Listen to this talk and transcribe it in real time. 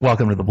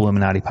Welcome to the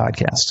Bulluminati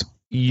podcast.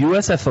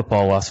 USF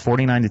football lost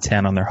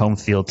 49-10 on their home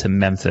field to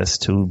Memphis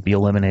to be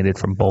eliminated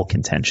from bowl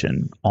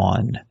contention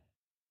on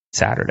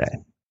Saturday.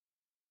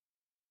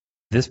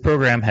 This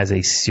program has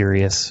a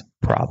serious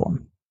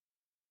problem.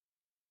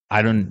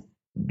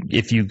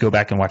 If you go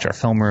back and watch our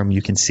film room,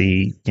 you can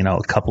see, a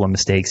couple of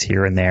mistakes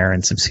here and there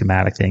and some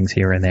schematic things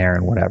here and there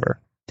and whatever.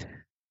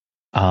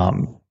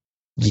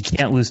 You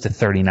can't lose to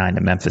 39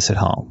 to Memphis at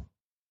home.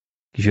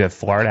 Because you have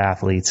Florida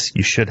athletes,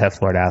 you should have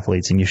Florida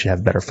athletes, and you should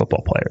have better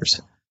football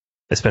players,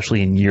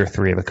 especially in year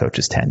 3 of a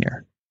coach's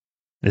tenure.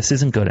 This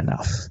isn't good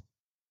enough.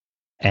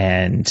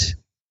 And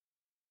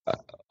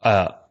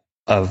a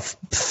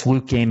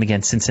fluke game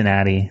against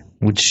Cincinnati,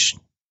 which,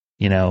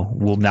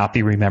 will not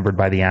be remembered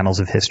by the annals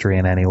of history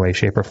in any way,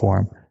 shape, or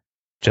form,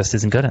 just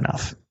isn't good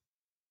enough.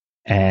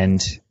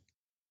 And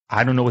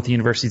I don't know what the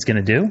university is going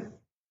to do.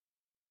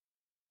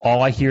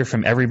 All I hear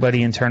from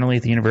everybody internally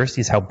at the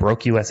university is how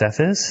broke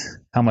USF is,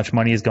 how much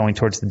money is going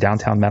towards the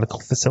downtown medical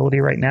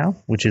facility right now,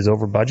 which is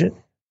over budget,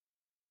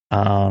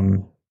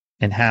 and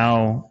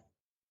how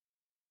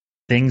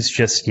things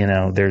just,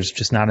 there's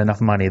just not enough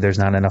money. There's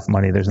not enough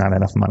money. There's not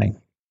enough money.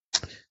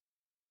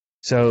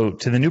 So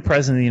to the new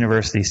president of the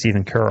university,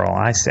 Stephen Curl,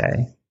 I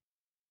say,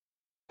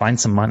 find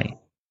some money,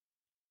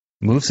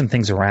 move some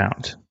things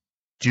around,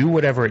 do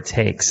whatever it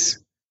takes,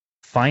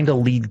 find a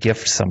lead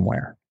gift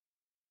somewhere.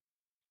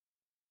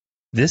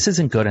 This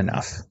isn't good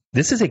enough.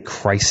 This is a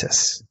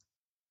crisis.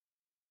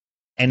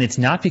 And it's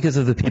not because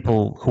of the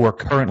people who are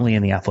currently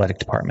in the athletic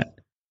department.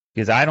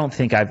 Because I don't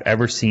think I've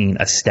ever seen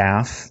a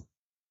staff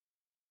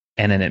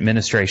and an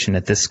administration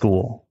at this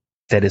school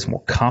that is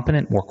more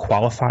competent, more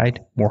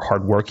qualified, more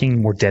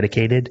hardworking, more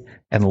dedicated,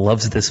 and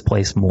loves this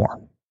place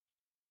more.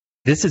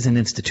 This is an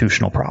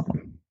institutional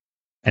problem.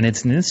 And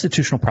it's an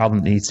institutional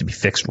problem that needs to be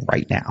fixed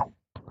right now.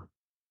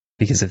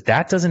 Because if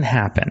that doesn't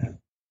happen,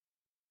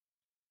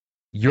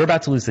 you're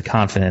about to lose the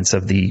confidence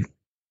of the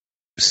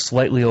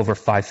slightly over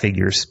 5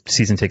 figures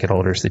season ticket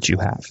holders that you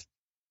have.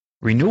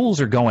 Renewals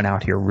are going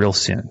out here real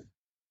soon.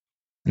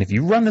 And if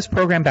you run this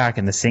program back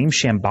in the same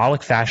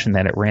shambolic fashion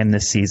that it ran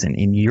this season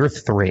in year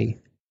 3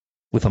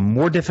 with a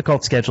more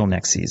difficult schedule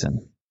next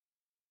season,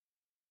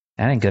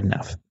 that ain't good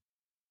enough.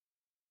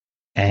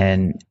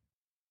 And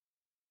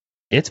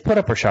it's put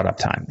up or shut up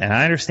time. And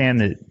I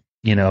understand that,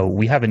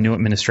 we have a new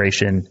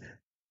administration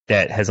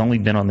that has only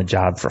been on the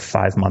job for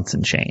 5 months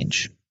and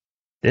change.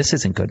 This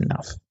isn't good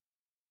enough.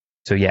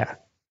 So yeah,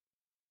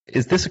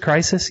 is this a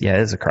crisis? Yeah,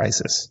 it is a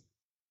crisis.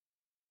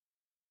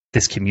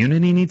 This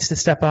community needs to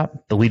step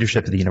up. The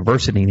leadership of the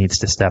university needs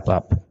to step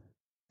up.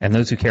 And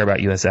those who care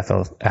about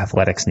USF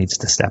athletics needs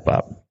to step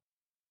up.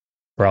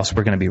 Or else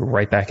we're going to be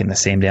right back in the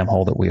same damn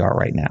hole that we are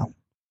right now.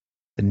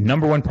 The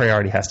number one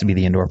priority has to be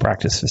the indoor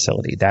practice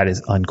facility. That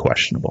is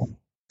unquestionable.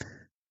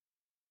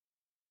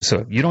 So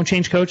if you don't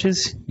change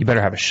coaches, you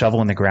better have a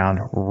shovel in the ground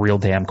real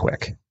damn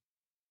quick.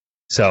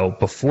 So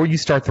before you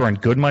start throwing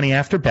good money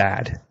after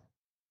bad,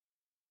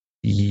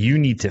 you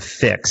need to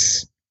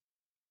fix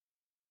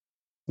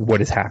what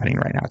is happening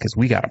right now because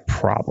we got a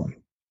problem.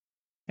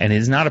 And it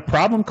is not a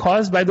problem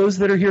caused by those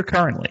that are here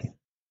currently.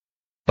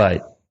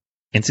 But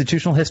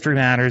institutional history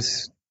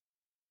matters,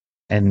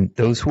 and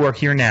those who are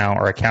here now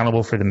are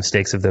accountable for the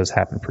mistakes of those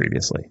happened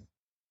previously.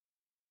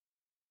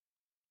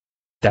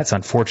 That's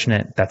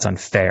unfortunate. That's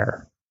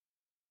unfair.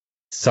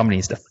 Somebody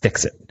needs to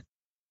fix it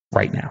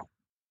right now.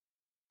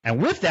 And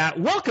with that,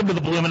 welcome to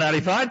the Bulluminati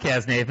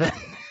podcast, Nathan.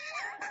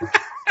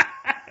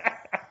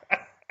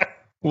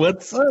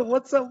 What's up?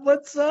 What's up?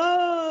 What's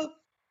up?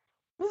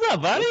 What's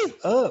up, buddy?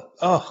 What's up?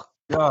 Oh,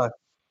 God.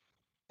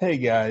 Hey,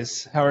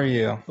 guys. How are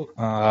you?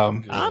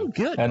 I'm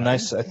good. And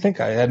nice. I think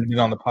I hadn't been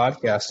on the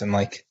podcast in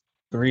like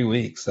 3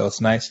 weeks, so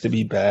it's nice to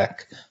be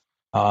back.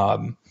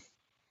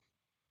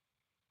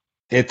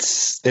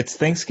 It's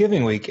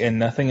Thanksgiving week and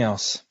nothing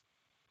else.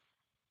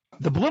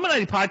 The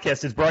Bulluminati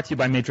podcast is brought to you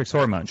by Matrix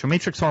Hormones from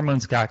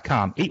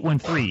matrixhormones.com,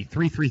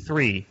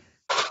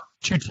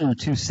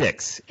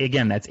 813-333-2226.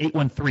 Again, that's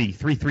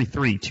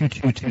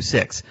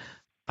 813-333-2226.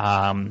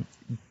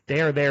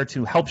 They are there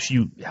to help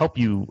you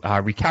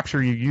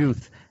recapture your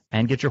youth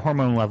and get your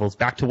hormone levels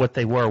back to what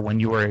they were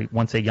when you were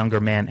once a younger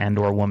man and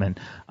or woman.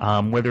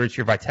 Whether it's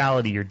your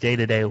vitality, your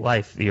day-to-day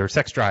life, your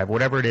sex drive,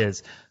 whatever it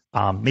is,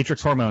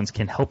 Matrix Hormones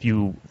can help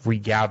you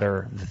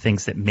regather the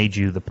things that made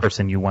you the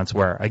person you once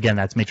were. Again,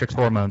 that's Matrix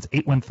Hormones,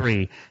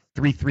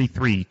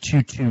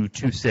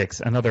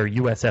 813-333-2226, another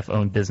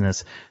USF-owned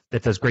business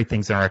that does great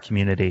things in our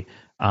community.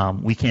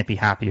 We can't be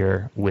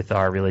happier with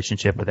our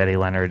relationship with Eddie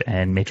Leonard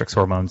and Matrix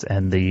Hormones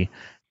and the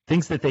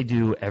things that they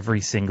do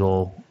every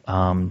single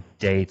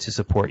day to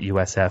support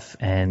USF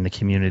and the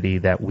community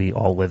that we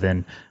all live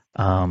in.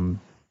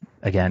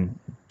 Again,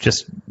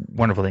 just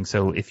wonderful things.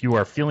 So if you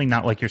are feeling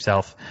not like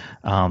yourself,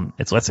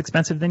 it's less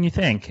expensive than you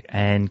think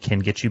and can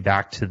get you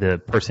back to the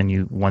person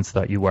you once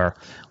thought you were.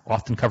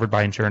 Often covered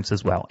by insurance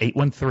as well.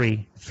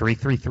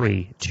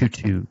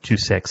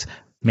 813-333-2226,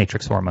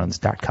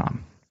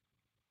 matrixhormones.com.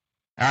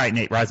 All right,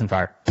 Nate, rise and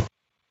fire.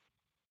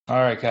 All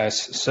right,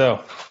 guys.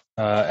 So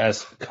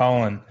as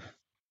Colin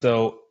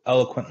so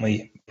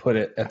eloquently put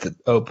it at the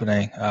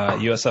opening.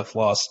 USF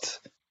lost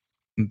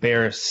in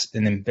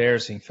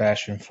embarrassing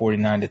fashion,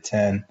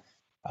 49-10.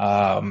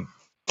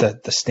 The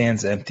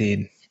stands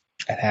emptied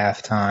at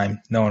halftime.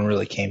 No one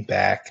really came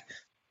back,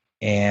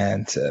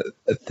 and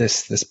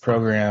this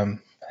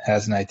program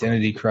has an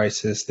identity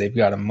crisis. They've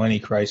got a money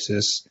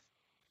crisis,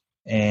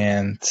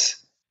 and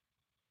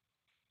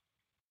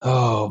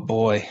oh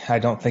boy, I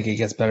don't think it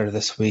gets better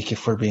this week.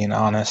 If we're being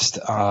honest,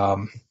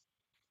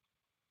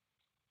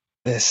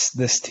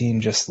 this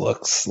team just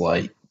looks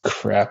like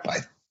crap.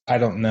 I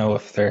don't know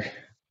if they're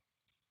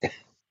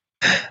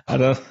I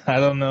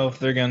don't know if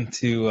they're going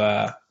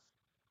to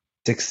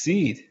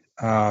succeed.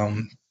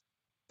 I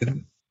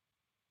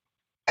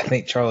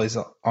think Charlie's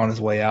on his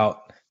way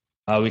out.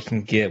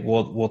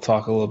 We'll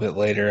talk a little bit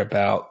later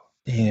about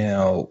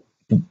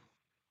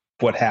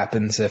what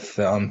happens if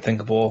the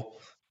unthinkable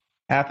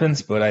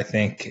happens, but I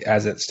think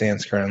as it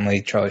stands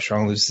currently, Charlie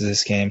Strong loses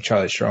this game.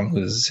 Charlie Strong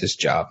loses his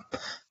job,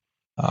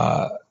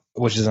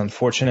 which is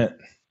unfortunate.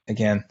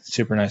 Again,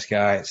 super nice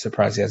guy.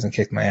 Surprised he hasn't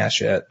kicked my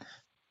ass yet.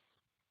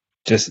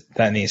 Just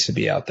that needs to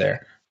be out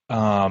there.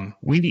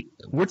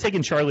 We're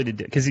taking Charlie to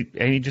because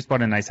he just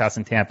bought a nice house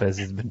in Tampa, as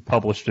has been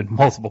published in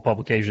multiple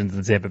publications in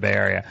the Tampa Bay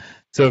area.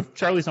 So if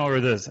Charlie's not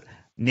over this,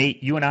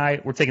 Nate, you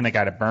and we're taking that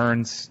guy to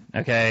Burns.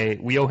 Okay,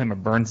 we owe him a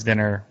Burns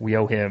dinner. We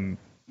owe him,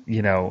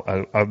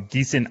 a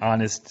decent,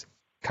 honest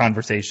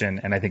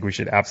conversation, and I think we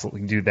should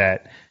absolutely do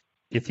that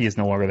if he is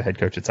no longer the head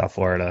coach at South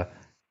Florida.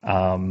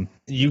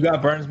 You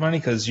got Burns money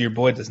because your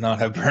boy does not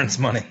have Burns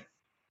money.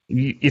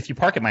 If you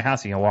park at my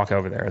house, you can walk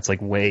over there. It's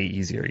like way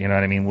easier. You know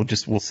what I mean?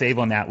 We'll save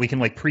on that. We can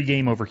like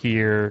pregame over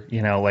here.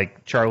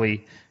 Like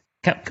Charlie,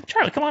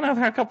 come on over,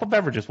 have a couple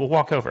beverages. We'll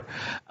walk over.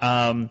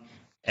 And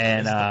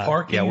is the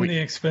parking the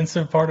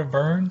expensive part of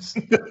Burns?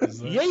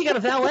 Yeah, you got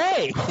a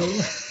valet.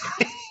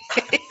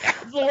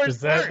 Is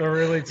that the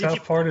really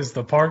tough part? Is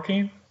the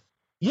parking?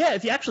 Yeah,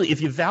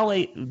 if you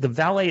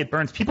valet at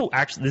Burns, people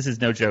actually, this is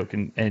no joke,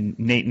 and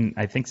Nathan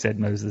I think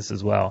knows this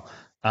as well.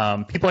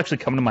 People actually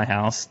come to my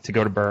house to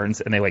go to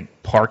Burns, and they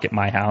like park at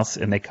my house,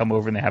 and they come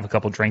over and they have a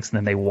couple drinks, and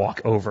then they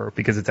walk over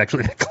because it's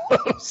actually that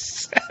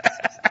close.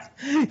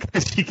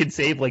 Because you can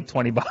save like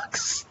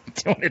 $20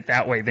 doing it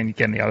that way than you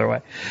can the other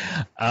way.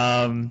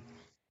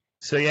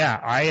 So yeah,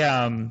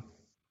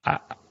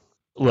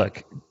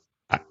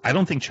 I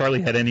don't think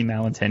Charlie had any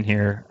malintent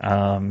here.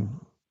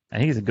 I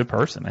think he's a good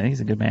person. I think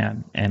he's a good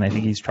man, and I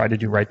think he's tried to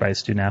do right by his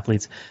student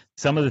athletes.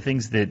 Some of the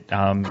things that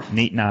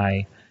Nate and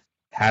I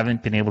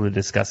haven't been able to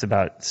discuss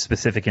about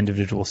specific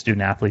individual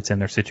student athletes and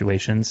their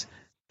situations,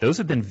 those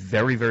have been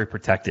very, very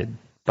protected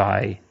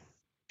by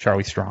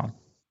Charlie Strong.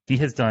 He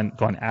has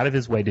gone out of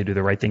his way to do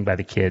the right thing by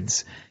the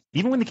kids,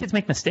 even when the kids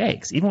make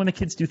mistakes, even when the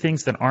kids do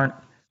things that aren't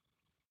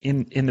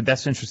in the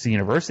best interest of the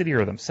university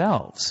or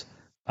themselves.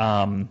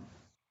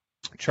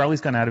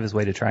 Charlie's gone out of his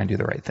way to try and do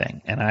the right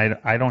thing, and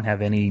I don't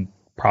have any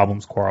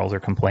problems, quarrels,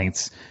 or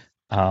complaints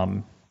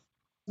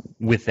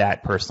with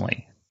that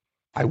personally.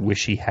 I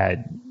wish he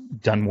had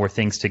done more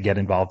things to get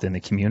involved in the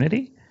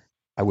community.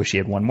 I wish he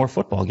had won more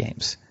football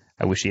games.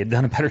 I wish he had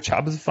done a better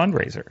job as a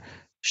fundraiser.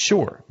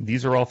 Sure,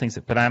 these are all things,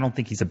 but I don't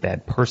think he's a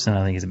bad person. I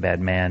don't think he's a bad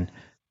man.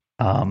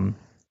 And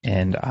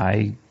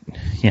I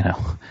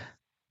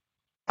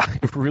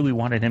really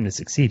wanted him to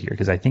succeed here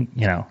because I think,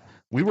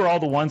 we were all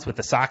the ones with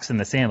the socks and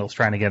the sandals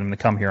trying to get him to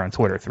come here on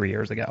Twitter 3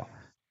 years ago.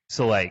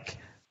 So,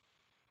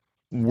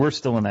 we're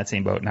still in that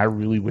same boat, and I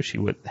really wish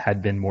he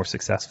had been more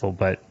successful,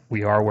 but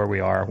we are where we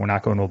are. We're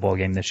not going to a bowl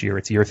game this year.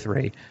 It's year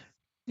 3.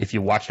 If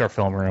you watched our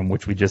film room,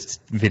 which we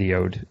just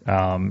videoed,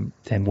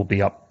 and will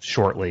be up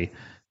shortly,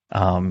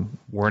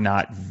 we're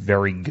not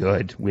very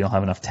good. We don't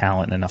have enough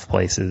talent in enough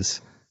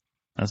places.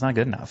 That's not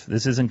good enough.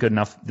 This isn't good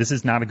enough. This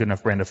is not a good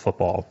enough brand of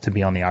football to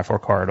be on the I-4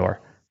 corridor,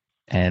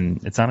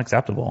 and it's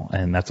unacceptable,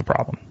 and that's a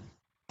problem.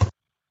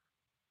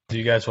 Do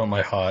you guys want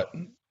my hot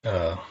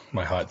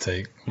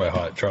take, my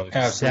hot Charlie?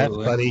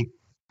 Absolutely, buddy.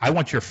 I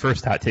want your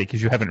first hot take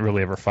because you haven't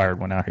really ever fired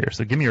one out here.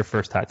 So give me your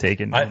first hot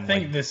take. I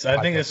think this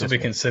will be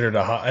considered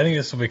a hot. I think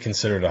this will be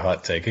considered a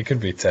hot take. It could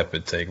be a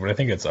tepid take, but I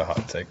think it's a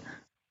hot take.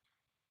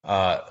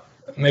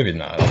 Maybe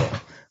not. I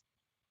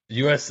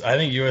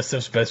think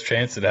USF's best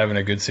chance at having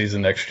a good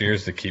season next year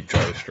is to keep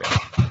Charlie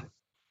Strong.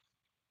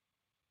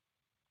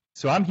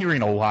 So I'm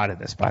hearing a lot of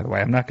this, by the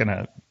way.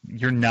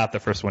 You're not the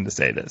first one to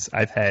say this.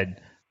 I've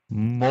had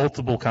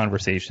multiple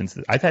conversations.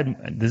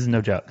 This is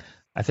no joke.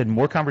 I've had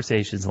more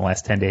conversations in the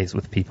last 10 days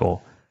with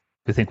people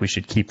who think we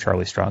should keep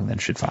Charlie Strong than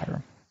should fire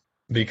him.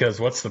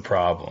 Because what's the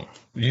problem?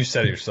 You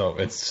said it yourself.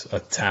 It's a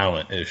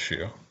talent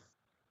issue.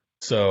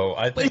 So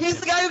But he's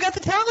the guy who got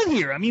the talent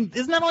here. I mean,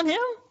 isn't that on him?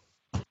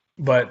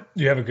 But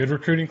you have a good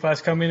recruiting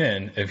class coming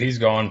in. If he's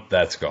gone,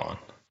 that's gone.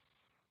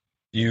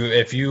 You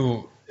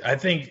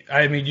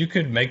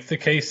could make the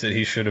case that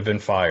he should have been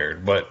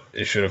fired, but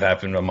it should have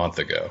happened a month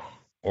ago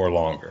or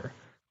longer.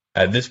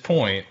 At this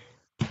point,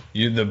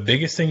 the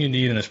biggest thing you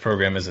need in this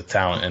program is a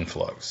talent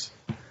influx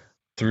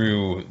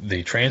through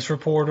the transfer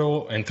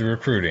portal and through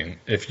recruiting.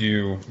 If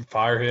you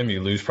fire him,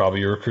 you lose probably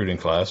your recruiting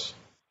class,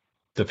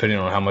 depending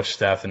on how much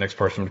staff the next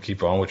person would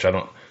keep on, which I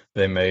don't.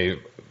 they may,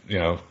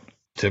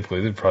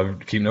 typically they'd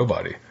probably keep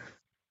nobody.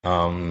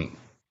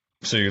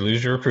 So you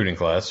lose your recruiting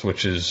class,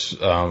 which is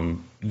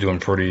doing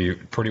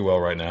pretty well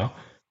right now.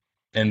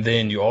 And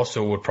then you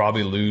also would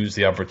probably lose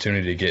the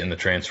opportunity to get in the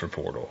transfer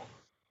portal,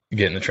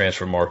 get in the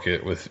transfer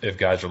market if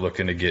guys are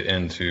looking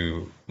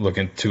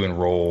to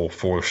enroll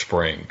for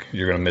spring.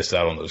 You're going to miss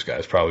out on those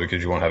guys probably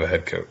because you won't have a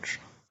head coach.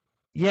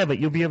 Yeah, but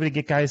you'll be able to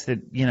get guys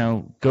that,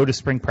 go to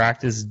spring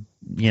practice,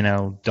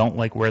 don't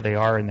like where they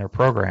are in their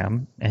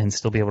program and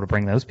still be able to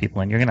bring those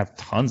people in. You're going to have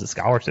tons of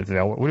scholarships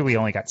available. What do we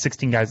only got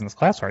 16 guys in this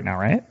class right now,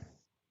 right?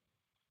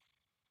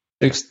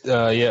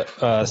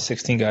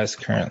 16 guys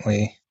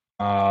currently.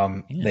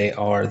 They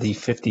are the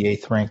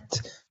 58th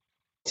ranked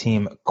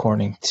team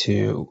according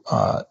to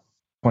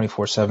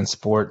 24/7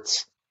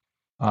 Sports.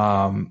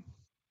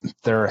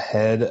 They're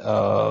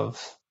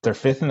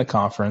fifth in the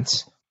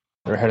conference.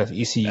 They're ahead of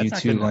ECU,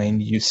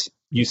 Tulane,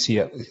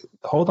 UCF.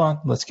 Hold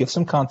on, let's give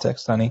some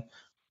context, honey.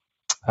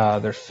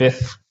 They're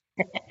fifth.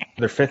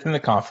 They're fifth in the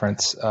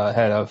conference,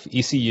 ahead of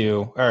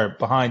ECU, or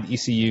behind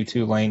ECU,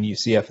 Tulane,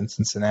 UCF, and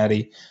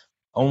Cincinnati.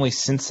 Only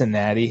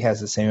Cincinnati has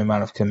the same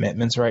amount of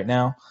commitments right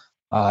now.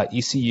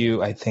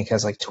 ECU, I think,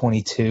 has like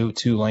 22.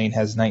 Tulane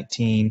has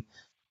 19.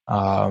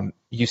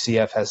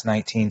 UCF has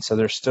 19. So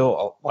there's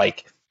still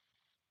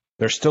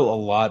a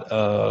lot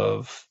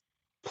of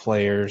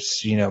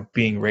players,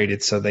 being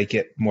rated so they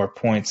get more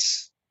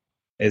points.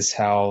 Is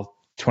how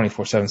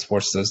 24/7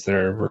 Sports does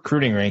their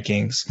recruiting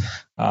rankings.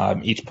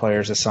 Each player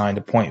is assigned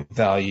a point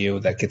value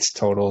that gets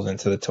totaled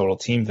into the total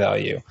team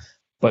value.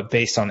 But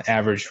based on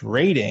average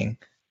rating,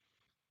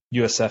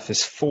 USF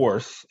is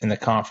fourth in the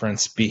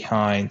conference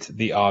behind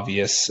the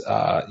obvious,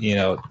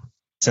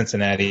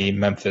 Cincinnati,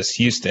 Memphis,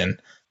 Houston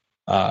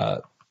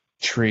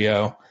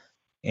trio.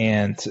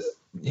 And,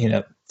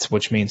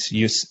 which means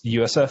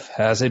USF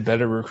has a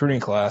better recruiting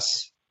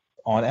class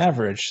on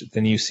average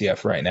than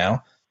UCF right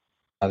now.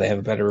 They have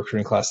a better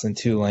recruiting class than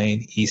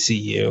Tulane,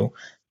 ECU,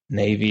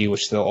 Navy,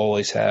 which they'll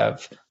always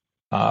have.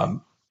 I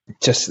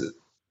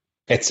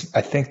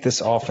think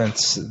this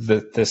offense,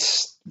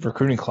 this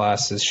recruiting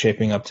class is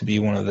shaping up to be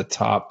one of the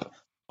top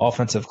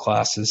offensive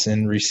classes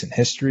in recent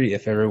history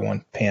if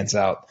everyone pans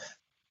out.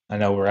 I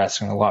know we're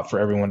asking a lot for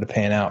everyone to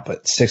pan out,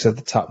 but 6 of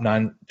the top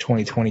 9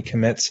 2020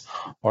 commits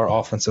are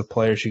offensive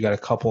players. You got a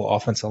couple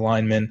offensive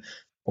linemen,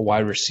 a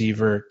wide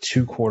receiver,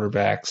 2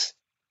 quarterbacks.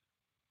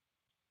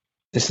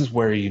 This is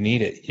where you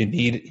need it. You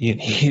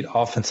need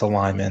offensive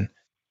linemen.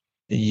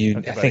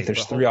 I think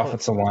there's 3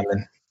 offensive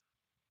linemen.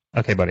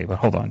 Okay, buddy, but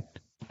hold on.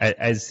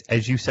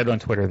 As you said on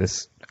Twitter,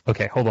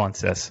 okay, hold on,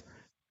 sis.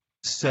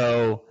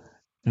 So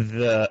if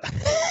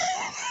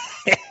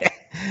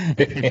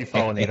you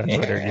follow me on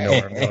Twitter, you know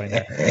where I'm going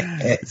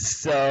there.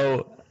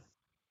 So,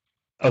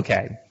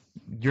 okay,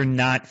 you're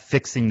not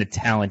fixing the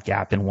talent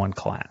gap in one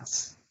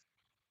class.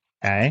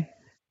 Okay?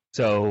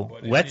 So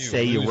let's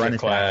say you run a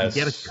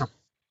class.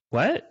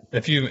 What?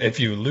 If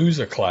you lose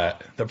a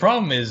class, the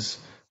problem is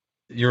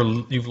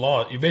you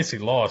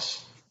basically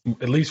lost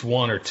at least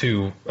 1 or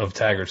 2 of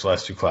Taggart's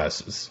last 2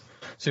 classes.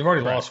 So you've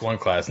already lost 1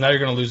 class. Now you're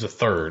going to lose a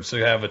third. So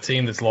you have a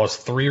team that's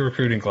lost 3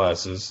 recruiting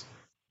classes.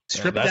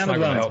 Strip it down to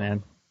bones,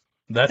 man.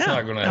 That's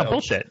not going to help.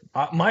 Bullshit.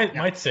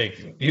 My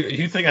take.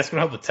 You think that's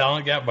going to help the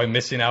talent gap by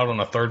missing out on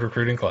a third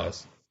recruiting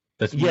class?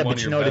 But you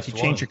know what? If you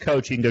change your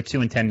coach, you can go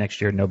 2-10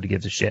 next year, and nobody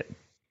gives a shit.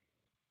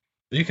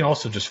 You can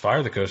also just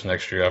fire the coach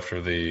next year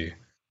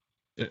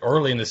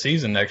early in the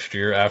season next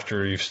year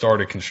after you've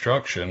started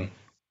construction.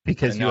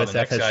 Because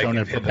USF has shown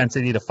a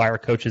propensity to fire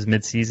coaches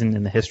mid-season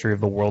in the history of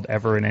the world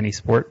ever in any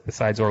sport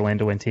besides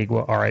Orlando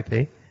Antigua,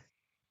 RIP.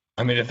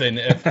 I mean,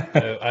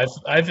 I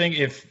think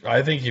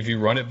if you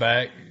run it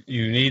back,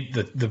 you need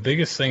the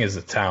biggest thing is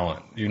the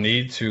talent. You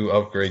need to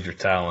upgrade your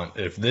talent.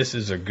 If this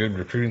is a good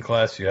recruiting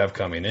class you have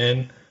coming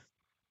in,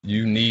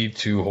 you need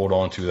to hold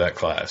on to that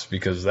class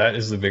because that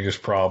is the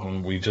biggest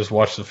problem. We just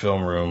watched the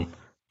film room,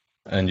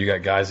 and you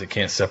got guys that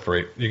can't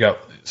separate. You got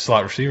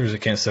slot receivers that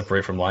can't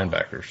separate from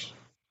linebackers.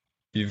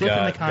 You've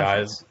got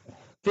guys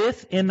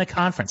 5th in the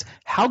conference.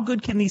 How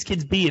good can these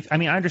kids be? I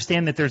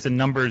understand that there's a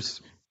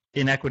numbers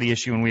inequity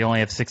issue and we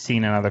only have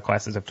 16 in other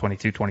classes of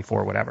 22,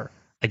 24, whatever.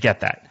 I get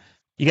that.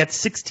 You got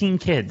 16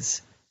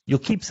 kids. You'll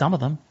keep some of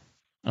them.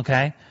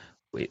 Okay?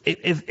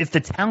 If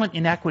the talent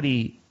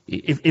inequity,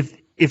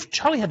 if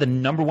Charlie had the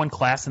number 1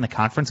 class in the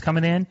conference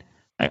coming in,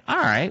 all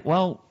right,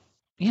 well,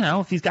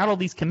 if he's got all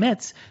these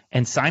commits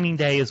and signing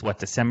day is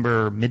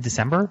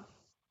mid-December?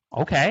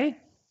 Okay,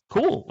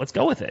 cool. Let's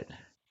go with it.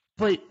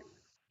 But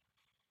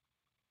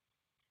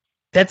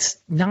that's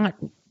not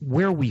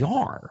where we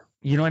are.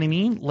 You know what I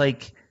mean?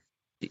 Like,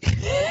 I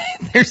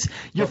guess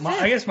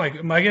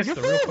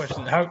the real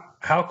question: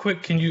 how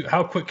quick can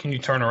you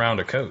turn around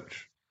a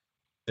coach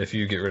if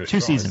you get rid of 2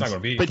 Strong? seasons? It's not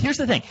going to be. But here's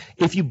the thing: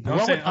 if you blow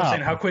it up, I'm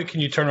saying, how quick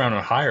can you turn around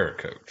and hire a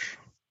coach?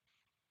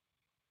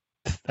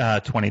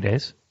 20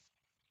 days.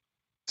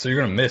 So you're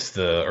going to miss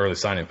the early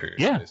signing period.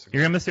 Yeah, basically.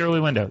 You're going to miss the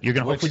early window. You're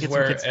going to hopefully get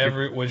some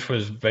kids. Which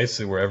was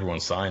basically where everyone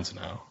signs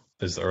now.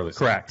 Is the early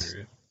correct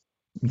period.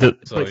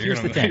 But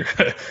here's the thing: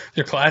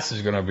 your class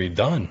is going to be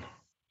done.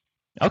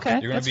 Okay,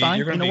 You're that's be fine.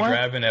 you're going to be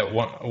grabbing at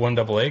one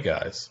AA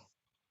guys.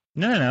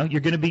 No.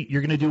 You're going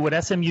to do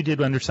what SMU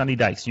did under Sonny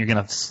Dykes. You're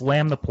going to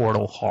slam the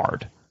portal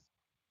hard.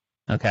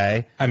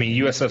 Okay. I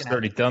mean, USF's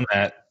already done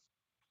that.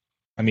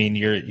 I mean,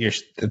 you're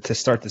to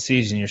start the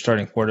season, your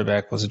starting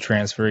quarterback was a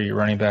transfer, your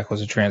running back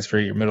was a transfer,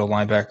 your middle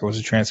linebacker was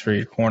a transfer,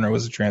 your corner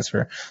was a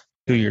transfer,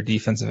 2 your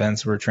defensive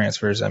ends were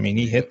transfers. I mean,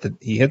 he hit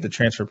the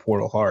transfer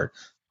portal hard.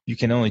 You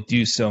can only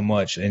do so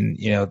much, and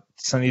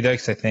Sonny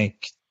Dykes, I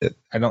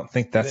don't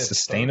think that's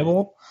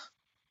sustainable.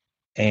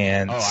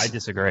 And I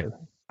disagree.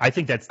 I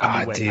think that's the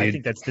new way. Dude. I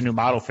think that's the new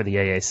model for the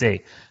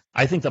AAC.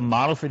 I think the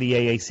model for the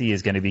AAC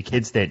is going to be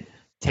kids that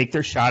take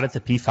their shot at the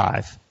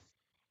P5.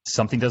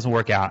 Something doesn't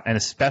work out, and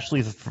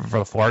especially for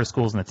the Florida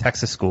schools and the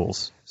Texas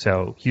schools,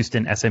 so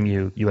Houston,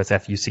 SMU,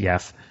 USF,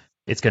 UCF,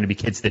 it's going to be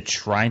kids that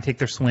try and take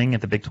their swing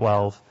at the Big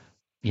 12,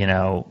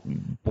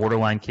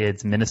 borderline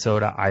kids,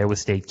 Minnesota, Iowa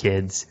State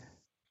kids,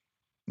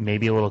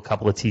 maybe a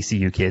couple of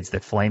TCU kids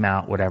that flame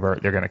out, whatever.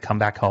 They're going to come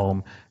back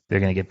home.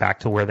 They're going to get back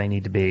to where they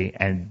need to be,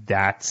 and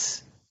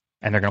they're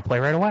going to play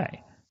right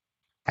away.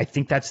 I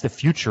think that's the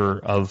future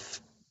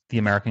of the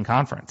American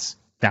Conference.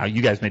 Now,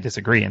 you guys may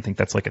disagree and think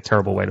that's like a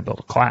terrible way to build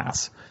a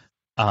class.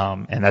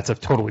 And that's a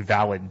totally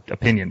valid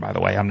opinion, by the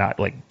way. I'm not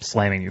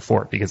slamming you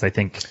for it because I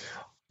think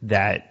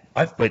that.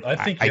 I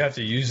think you have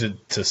to use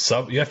it to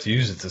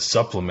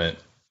supplement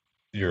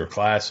your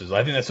classes.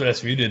 I think that's what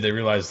SMU did. They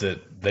realized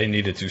that they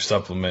needed to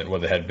supplement what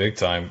they had big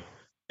time,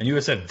 and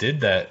USF did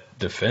that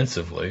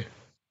defensively.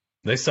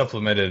 They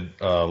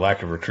supplemented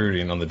lack of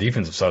recruiting on the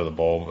defensive side of the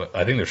ball. But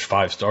I think there's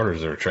 5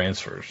 starters that are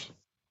transfers.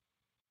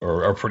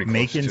 Or are pretty close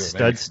Macon, to it.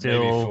 Stud still.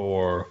 Maybe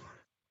for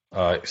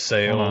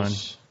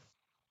Sales.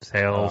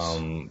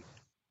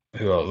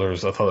 Who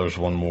else? I thought there was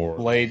one more.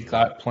 Slade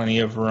got plenty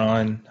of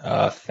run.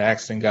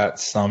 Thaxton got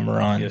some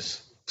run.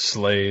 Yes,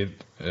 Slade.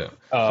 Yeah.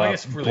 So I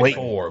guess really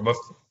 4, but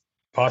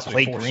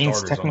possibly Blake 4 Green's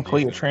starters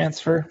technically a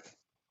transfer.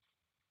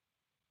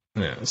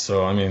 Yeah,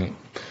 so I mean,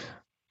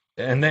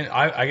 and then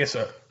I guess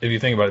if you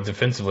think about it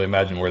defensively,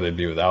 imagine where they'd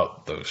be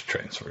without those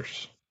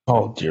transfers.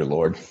 Oh dear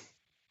Lord.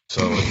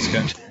 So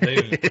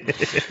they'd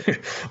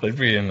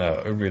be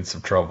in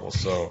some trouble.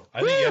 So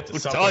I think you have to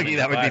supplement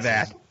that would be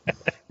bad.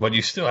 But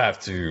you still have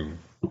to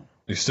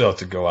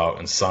go out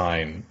and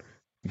sign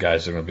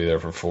guys that are going to be there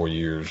for 4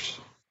 years.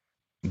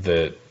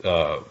 That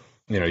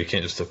you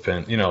can't just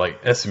depend. Like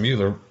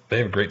SMU, they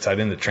have a great tight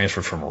end that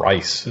transferred from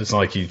Rice. It's not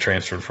like he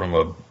transferred from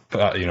a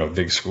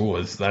big school.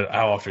 It's not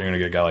how often you're going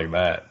to get a guy like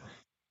that.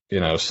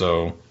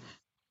 So.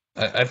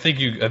 I think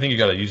you got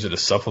to use it to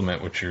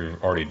supplement what you're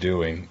already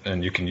doing,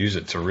 and you can use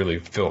it to really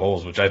fill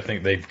holes, which I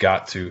think they've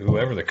got to.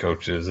 Whoever the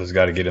coach is has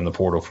got to get in the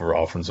portal for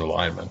offensive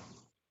linemen,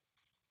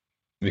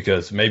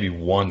 because maybe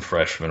one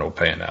freshman will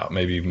pan out,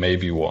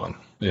 maybe one.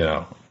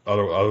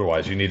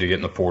 Otherwise you need to get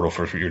in the portal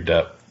for your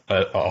depth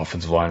at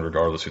offensive line,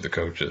 regardless who the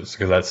coach is,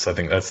 because I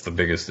think that's the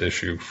biggest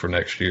issue for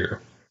next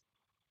year.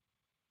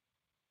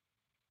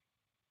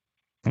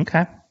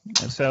 Okay,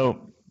 so.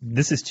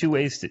 This is two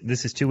ways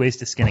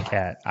to skin a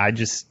cat.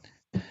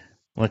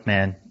 Look,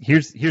 man.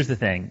 Here's the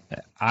thing.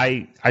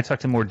 I talk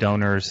to more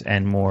donors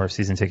and more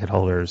season ticket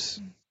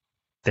holders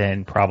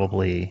than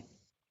probably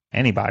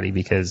anybody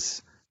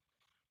because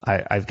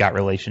I've got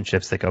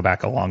relationships that go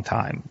back a long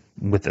time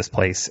with this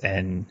place,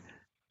 and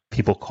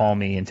people call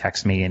me and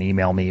text me and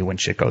email me when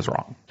shit goes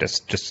wrong.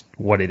 Just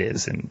what it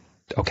is, and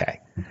okay,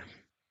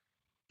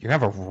 you're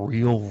gonna have a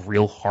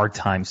real hard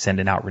time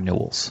sending out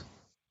renewals.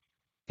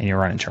 And you're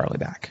running Charlie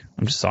back.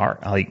 I'm just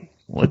sorry.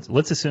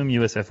 Let's assume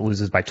USF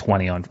loses by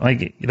 20 on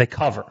they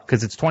cover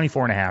because it's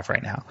 24.5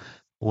 right now.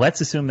 Let's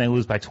assume they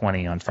lose by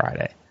 20 on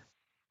Friday,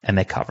 and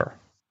they cover.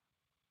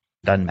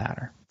 Doesn't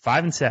matter.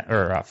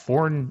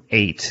 4 and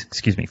 8.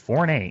 Excuse me,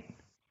 4 and 8.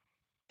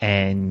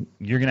 And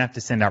you're gonna have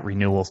to send out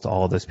renewals to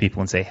all of those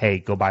people and say, hey,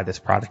 go buy this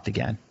product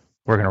again.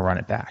 We're gonna run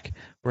it back.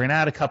 We're gonna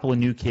add a couple of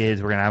new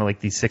kids. We're gonna add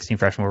these 16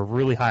 freshmen. We're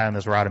really high on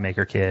this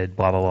Rodemaker kid.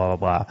 Blah blah blah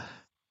blah blah.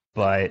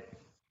 But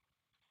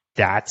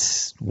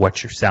that's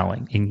what you're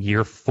selling in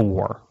year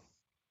 4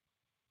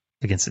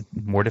 against a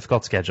more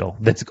difficult schedule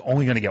that's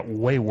only going to get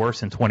way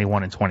worse in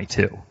 21 and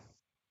 22.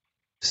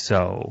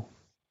 So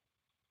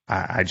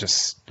I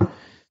just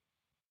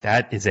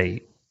that is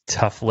a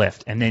tough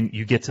lift. And then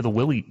you get to the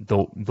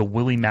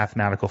Willie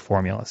mathematical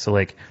formula.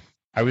 So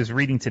I was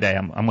reading today,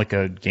 I'm like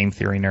a game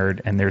theory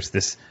nerd, and there's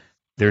this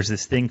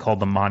thing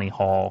called the Monty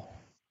Hall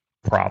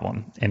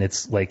problem. And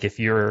it's like if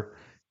you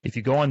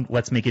go on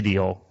Let's Make a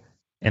Deal,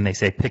 and they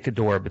say pick a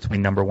door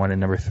between number 1 and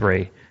number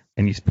 3,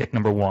 and you pick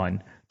number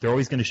 1, they're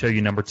always going to show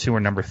you number 2 or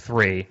number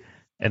 3,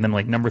 and then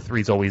number 3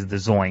 is always the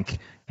zoink,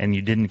 and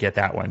you didn't get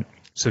that one.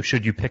 So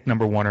should you pick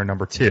number 1 or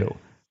number 2?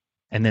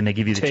 And then they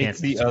give you the chance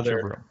the to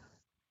other.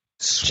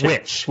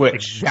 Switch.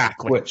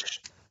 Exactly.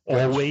 Switch.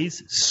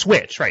 Always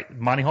switch. Right.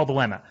 Monty Hall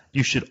dilemma.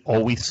 You should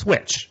always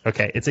switch.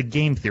 Okay. It's a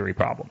game theory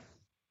problem.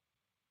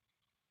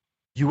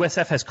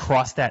 USF has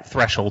crossed that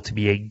threshold to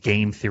be a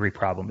game theory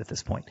problem at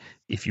this point.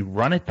 If you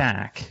run it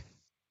back,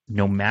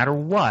 no matter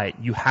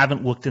what, you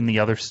haven't looked in the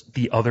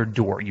other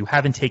door. You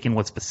haven't taken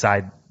what's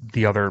beside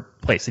the other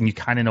place, and you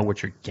kind of know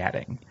what you're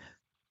getting.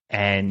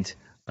 And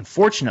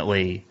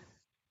unfortunately,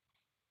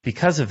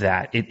 because of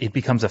that, it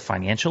becomes a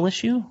financial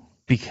issue.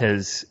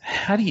 Because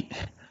how do you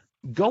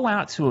go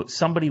out to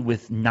somebody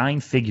with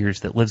 9 figures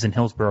that lives in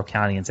Hillsborough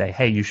County and say,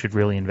 hey, you should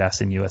really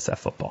invest in USF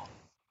football?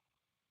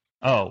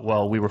 Oh,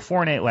 well, we were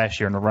 4-8 last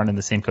year and we're running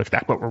the same coach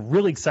back, but we're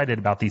really excited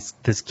about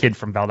this kid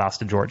from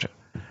Valdosta, Georgia.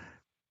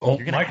 Well,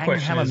 You're going to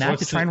have a map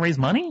to try and raise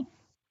money?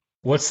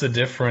 What's the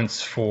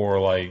difference for,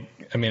 like,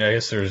 I mean, I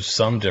guess there's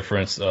some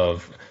difference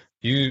of,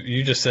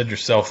 you just said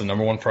yourself the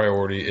number one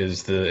priority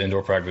is the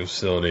indoor practice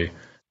facility,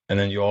 and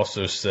then you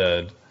also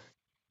said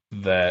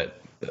that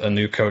a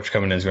new coach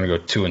coming in is going to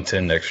go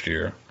 2-10 next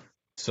year.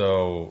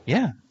 So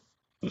yeah.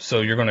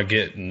 So you're going to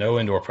get no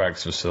indoor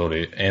practice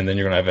facility, and then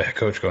you're going to have a head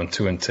coach going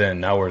 2-10.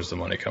 Now where's the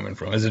money coming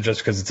from? Is it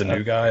just because it's a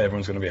new guy,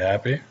 everyone's going to be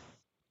happy?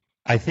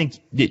 I think,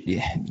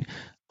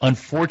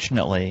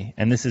 unfortunately,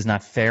 and this is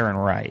not fair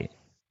and right,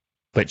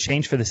 but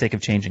change for the sake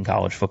of change in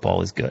college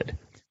football is good.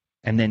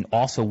 And then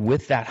also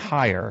with that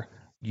hire,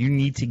 you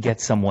need to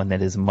get someone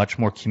that is much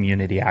more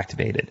community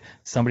activated,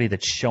 somebody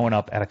that's showing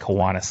up at a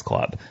Kiwanis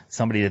club,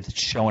 somebody that's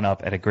showing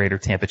up at a Greater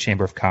Tampa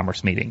Chamber of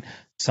Commerce meeting,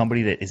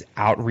 somebody that is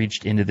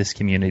outreached into this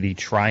community,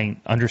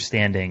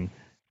 understanding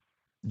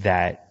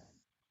that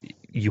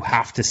you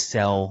have to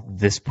sell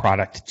this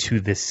product to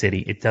this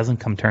city. It doesn't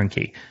come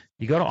turnkey.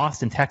 You go to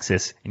Austin,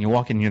 Texas, and you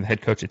walk in, you're the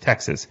head coach of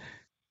Texas,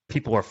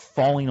 people are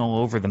falling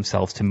all over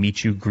themselves to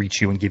meet you, greet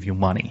you, and give you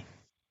money.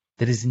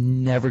 That is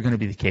never going to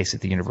be the case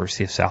at the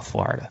University of South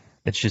Florida.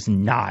 That's just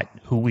not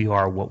who we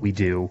are, what we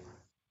do.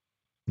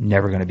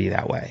 Never going to be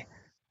that way.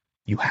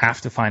 You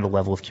have to find a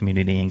level of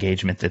community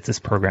engagement that this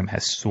program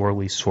has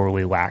sorely,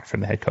 sorely lacked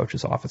from the head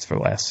coach's office for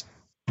the last.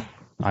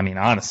 I mean,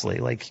 honestly,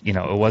 it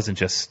wasn't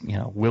just,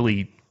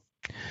 Willie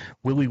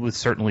was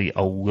certainly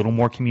a little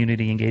more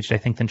community engaged, I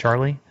think, than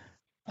Charlie,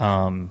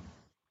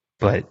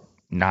 but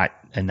not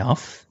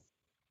enough.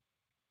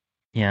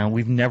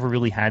 We've never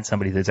really had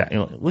somebody that's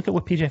look at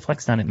what PJ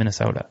Fleck's done at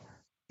Minnesota.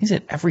 He's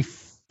at every.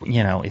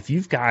 If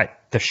you've got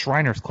the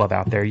Shriners Club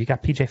out there, you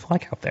got PJ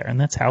Fleck out there, and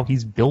that's how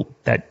he's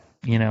built that,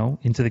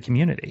 into the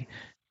community.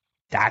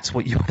 That's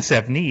what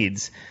USF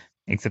needs,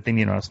 except they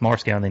need on a smaller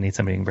scale, and they need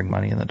somebody who can bring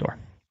money in the door.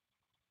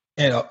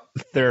 And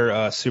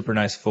their super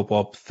nice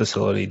football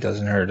facility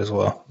doesn't hurt as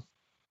well.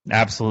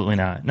 Absolutely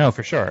not. No,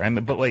 for sure.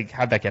 But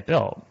how'd that get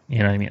built? You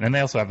know what I mean? And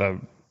they also have a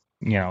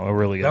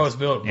really good. That was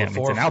built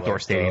before. It's an outdoor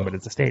stadium, but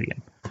it's a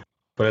stadium.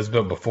 But it's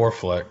built before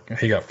Fleck.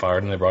 He got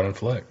fired, and they brought in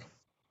Fleck.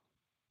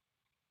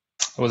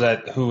 Who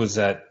was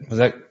that? Was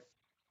that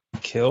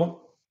Kill?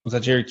 Was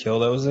that Jerry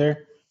Kill that was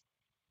there?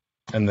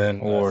 And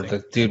then, or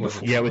the dude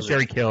before? Yeah, it was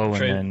Jerry Kill.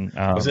 And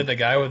then was it the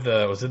guy with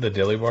was it the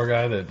Dilly Bar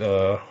guy that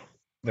the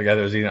guy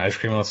that was eating ice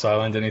cream on the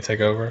sideline? Didn't he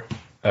take over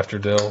after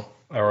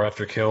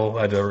after Kill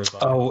had to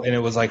resign? Oh, and it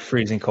was like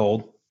freezing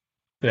cold.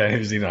 Yeah, he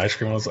was eating ice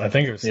cream. I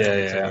think it was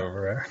Still took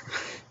over.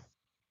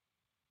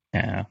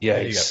 Right? Yeah,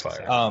 he got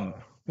fired.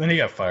 Then he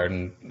got fired,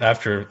 and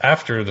after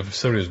the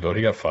facility was built,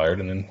 he got fired,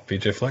 and then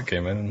PJ Fleck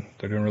came in, and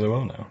they're doing really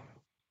well now.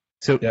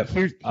 So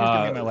here's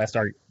my last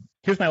argument.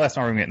 Here's my last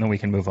argument, and then we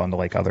can move on to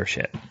other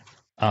shit.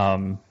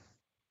 And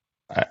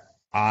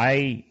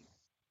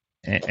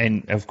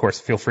of course,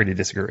 feel free to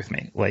disagree with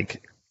me.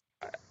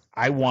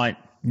 I want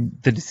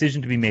the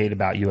decision to be made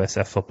about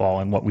USF football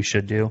and what we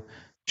should do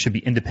should be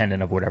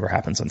independent of whatever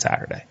happens on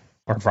Saturday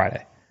or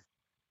Friday.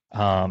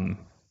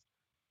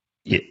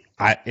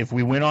 If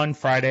we win on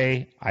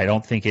Friday, I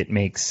don't think it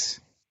makes.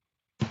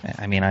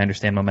 I mean, I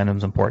understand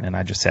momentum's important, and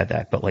I just said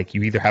that. But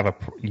you either have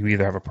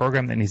a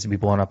program that needs to be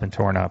blown up and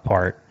torn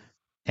apart,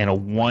 and a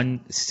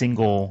one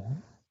single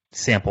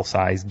sample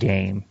size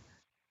game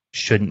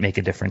shouldn't make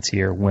a difference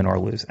here, win or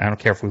lose. I don't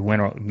care if we win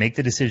or make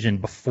the decision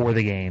before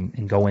the game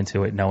and go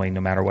into it knowing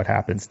no matter what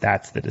happens,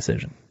 that's the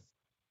decision.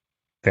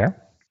 Fair?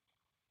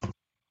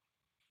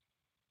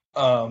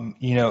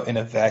 In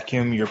a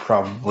vacuum, you're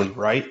probably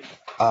right.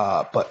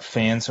 But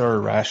fans are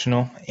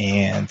irrational,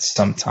 and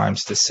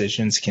sometimes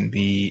decisions can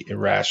be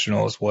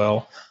irrational as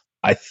well.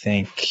 I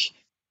think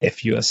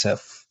if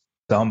USF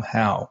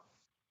somehow,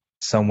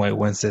 some way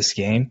wins this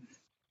game,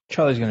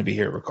 Charlie's going to be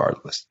here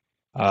regardless.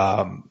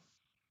 But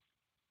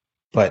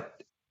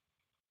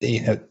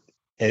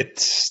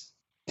it's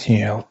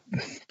the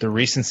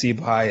recency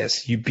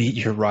bias. You beat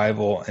your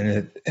rival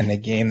in a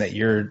game that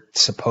you're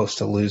supposed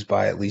to lose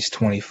by at least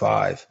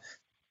 25.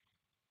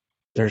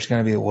 There's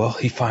going to be,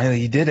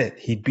 he did it.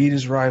 He beat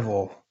his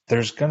rival.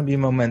 There's going to be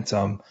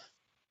momentum.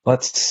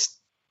 Let's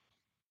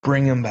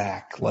bring him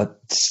back.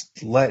 Let's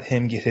let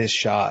him get his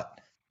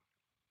shot.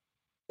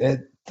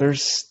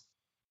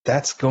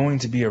 That's going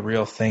to be a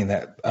real thing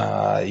that,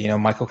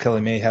 Michael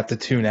Kelly may have to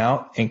tune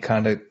out and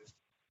kind of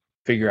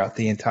figure out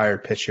the entire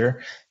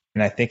picture.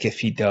 And I think if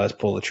he does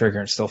pull the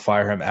trigger and still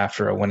fire him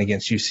after a win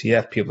against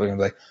UCF, people are going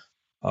to be like,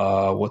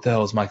 what the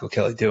hell is Michael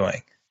Kelly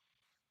doing?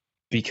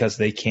 because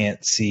they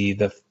can't see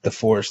the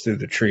forest through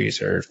the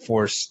trees, or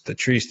the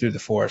trees through the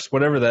forest,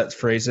 whatever that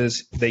phrase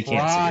is. They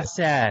can't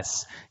see it.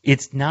 Process.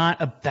 It's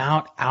not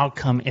about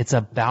outcome. It's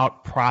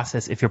about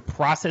process. If your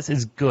process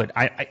is good,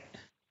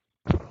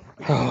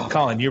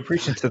 Colin, you're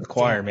preaching to the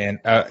choir, man.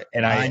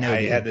 And I know,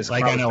 I had this.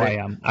 Like I know I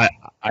am.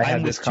 I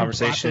had this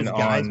conversation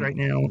guys on right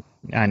now.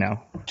 I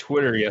know.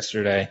 Twitter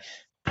yesterday.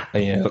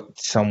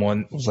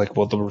 Someone was like,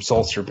 "Well, the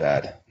results are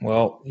bad."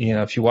 Well,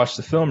 if you watch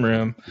the film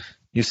room,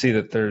 you see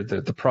that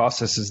the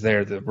process is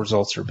there. The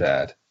results are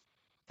bad.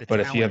 But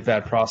if you have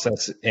bad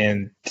process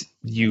and if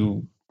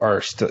you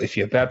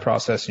have bad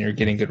process and you're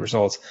getting good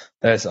results,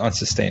 that is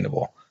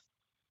unsustainable.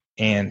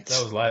 And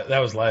that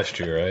was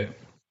last year, right?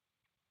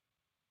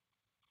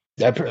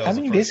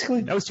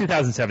 Basically, that was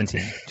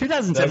 2017.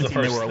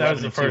 2017, they were 11. That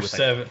was the first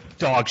 7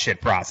 dog shit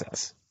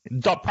process.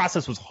 The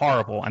process was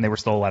horrible, and they were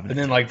still 11. And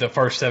then, the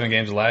first 7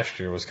 games of last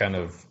year was kind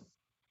of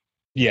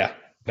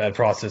bad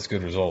process,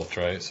 good results,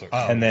 right? So,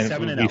 and then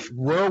 7-0.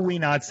 Were we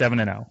not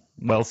 7-0?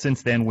 Well,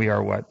 since then we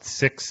are what,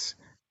 6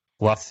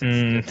 plus 4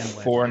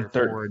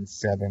 and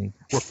 7.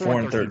 We're 4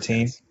 and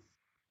 13.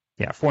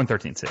 Yeah, 4 and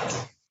 13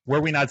 since. Were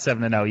we not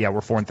 7-0? Yeah,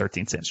 we're 4 and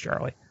 13 since,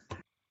 Charlie.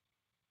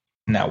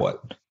 Now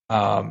what?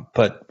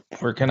 But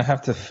we're gonna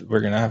have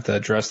to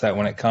address that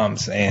when it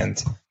comes.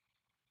 And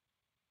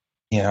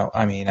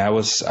I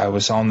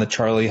was on the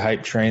Charlie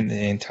hype train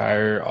the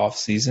entire off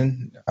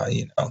season.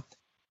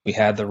 We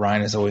had the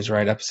Ryan is always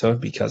right episode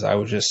because I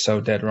was just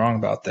so dead wrong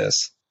about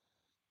this.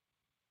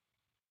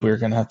 We're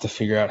gonna have to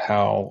figure out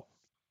how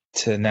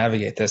to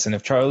navigate this. And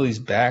if Charlie's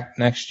back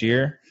next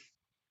year,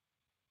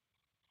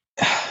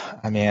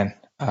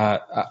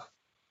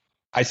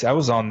 I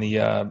was on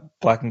the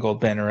Black and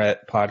Gold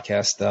Banneret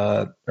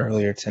podcast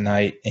earlier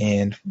tonight,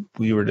 and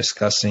we were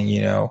discussing,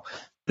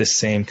 this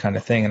same kind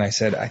of thing. And I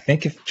said, I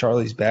think if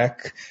Charlie's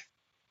back,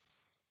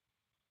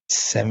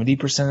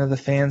 70% of the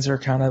fans are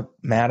kind of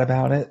mad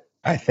about it.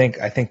 I think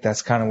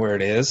that's kind of where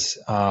it is.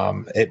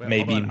 It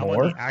may be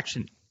more.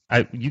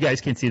 You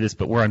guys can't see this,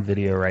 but we're on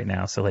video right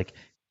now. So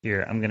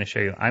here, I'm going to show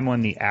you. I'm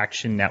on the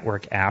Action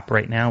Network app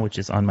right now, which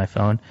is on my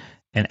phone.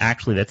 And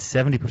actually, that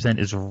 70%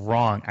 is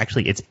wrong.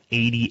 Actually, it's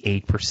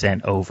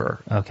 88%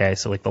 over. Okay,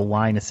 so the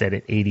line is set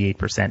at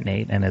 88%,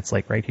 Nate, and it's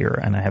right here,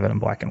 and I have it in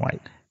black and white.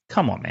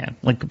 Come on, man!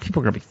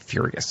 People are gonna be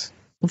furious.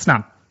 Let's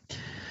not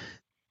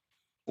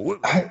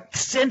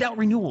send out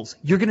renewals.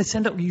 You're gonna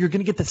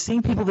get the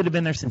same people that have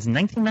been there since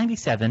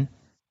 1997.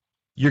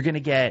 You're gonna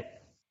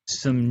get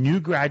some new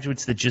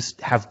graduates that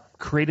just have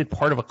created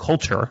part of a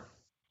culture.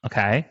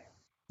 Okay,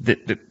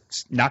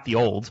 that's not the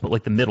olds,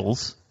 but the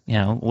middles.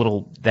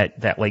 Little that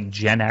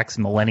Gen X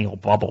millennial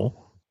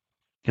bubble.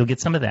 You'll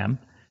get some of them.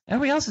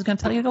 Everybody else is going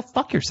to tell you to go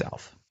fuck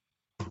yourself.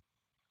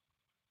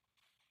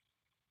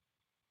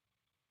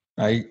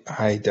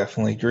 I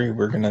definitely agree.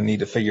 We're going to need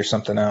to figure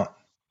something out.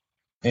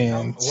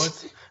 And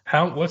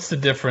what's the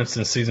difference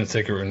in season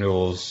ticket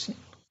renewals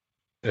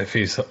if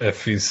he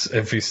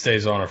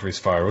stays on or if he's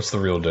fired? What's the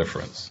real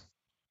difference?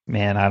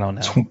 Man, I don't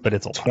know, but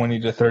it's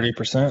 20 to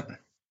 30%,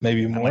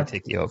 maybe more. I might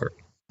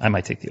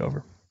take the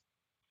over.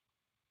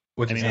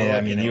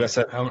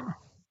 USF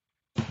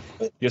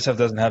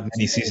doesn't have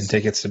many season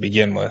tickets to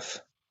begin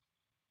with.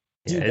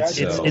 Yeah,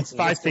 it's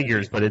 5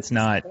 figures, but it's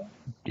not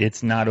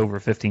over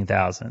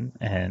 15,000,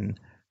 and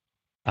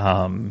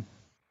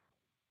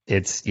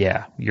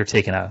you're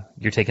taking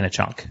a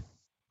chunk,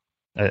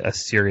 a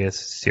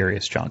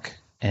serious chunk,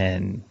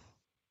 and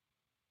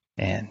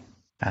I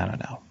don't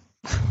know.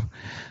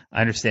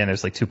 I understand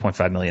there's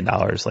 $2.5 million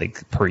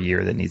per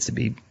year that needs to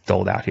be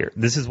doled out here.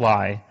 This is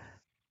why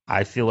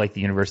I feel like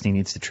the university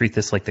needs to treat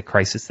this like the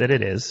crisis that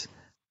it is.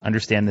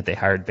 Understand that they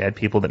hired bad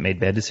people that made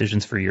bad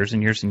decisions for years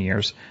and years and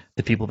years.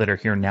 The people that are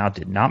here now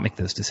did not make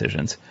those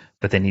decisions,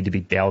 but they need to be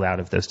bailed out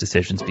of those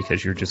decisions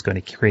because you're just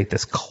going to create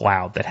this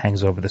cloud that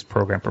hangs over this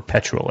program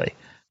perpetually.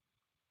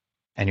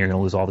 And you're going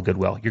to lose all the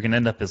goodwill. You're going to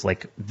end up as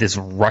this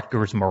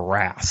Rutgers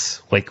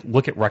morass.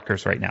 Look at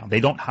Rutgers right now.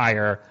 They don't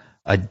hire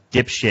a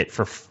dipshit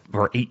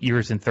for 8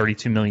 years and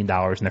 $32 million,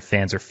 and their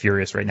fans are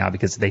furious right now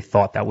because they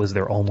thought that was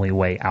their only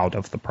way out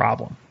of the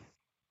problem.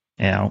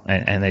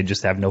 And they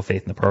just have no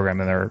faith in the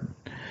program,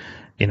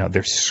 and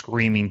they're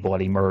screaming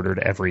bloody murder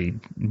to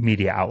every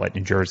media outlet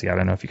in Jersey. I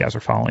don't know if you guys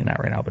are following that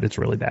right now, but it's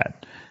really bad.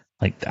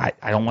 I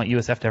don't want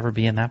USF to ever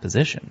be in that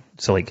position.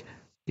 So if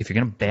you're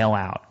going to bail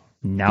out,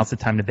 now's the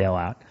time to bail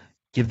out.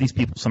 Give these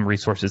people some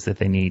resources that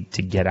they need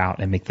to get out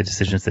and make the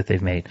decisions that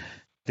they've made.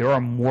 There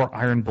are more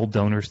Iron Bull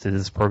donors to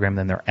this program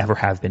than there ever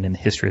have been in the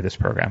history of this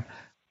program.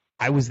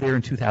 I was there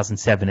in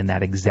 2007 in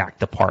that exact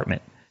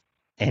department,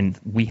 and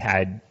we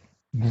had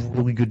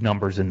really good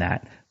numbers in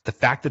that. The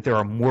fact that there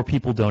are more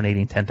people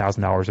donating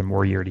 $10,000 or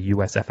more a year to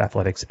USF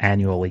athletics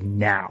annually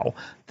now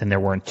than there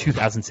were in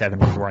 2007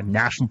 when we were on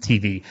national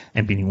TV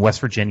and beating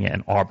West Virginia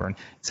and Auburn,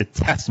 it's a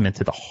testament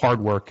to the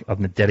hard work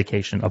of the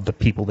dedication of the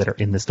people that are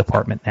in this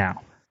department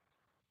now.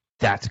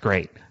 That's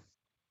great.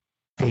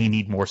 They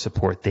need more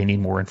support. They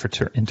need more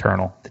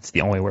internal. That's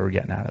the only way we're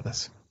getting out of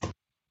this.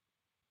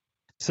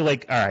 So, all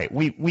right,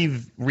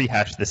 we've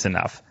rehashed this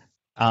enough.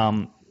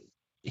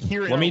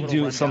 Here, Let me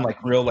do some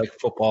real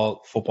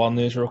football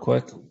news real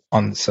quick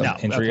on some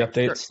injury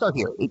updates. Start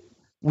here.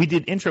 We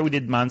did intro. We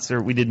did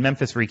Monster. We did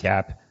Memphis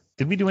recap.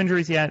 Did we do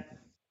injuries yet?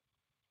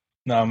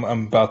 No,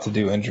 I'm about to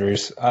do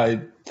injuries.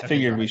 I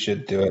figured we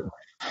should do it.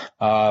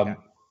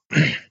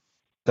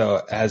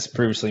 So, as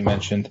previously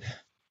mentioned,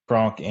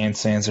 Gronk and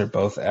Sands are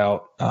both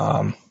out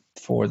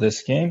for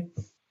this game.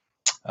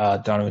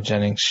 Donovan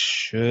Jennings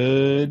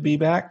should be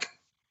back.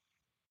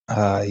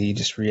 He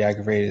just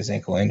re-aggravated his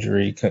ankle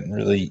injury. Couldn't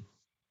really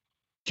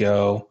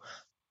go.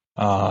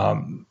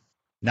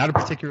 Not a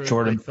particular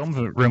good film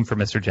room for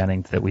Mr.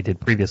 Jennings that we did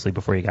previously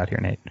before you got here,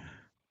 Nate.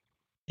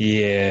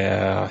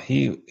 Yeah,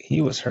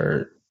 he was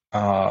hurt.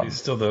 He's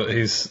still the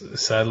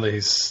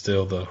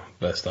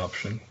best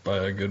option by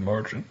a good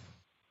margin.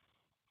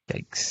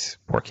 Yikes,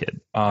 poor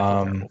kid.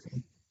 Jordan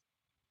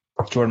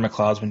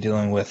McLeod's been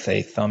dealing with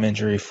a thumb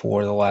injury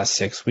for the last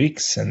 6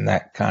 weeks, and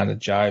that kind of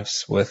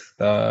jives with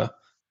not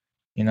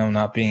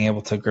being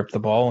able to grip the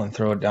ball and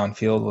throw it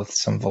downfield with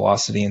some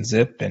velocity and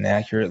zip and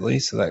accurately.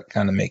 So that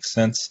kind of makes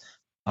sense.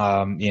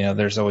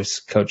 There's always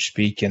coach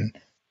speak and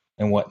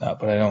whatnot,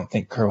 but I don't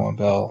think Kerwin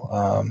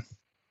Bell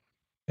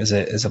is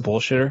a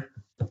bullshitter.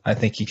 I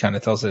think he kind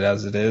of tells it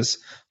as it is.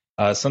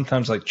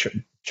 Sometimes, like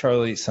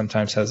Charlie,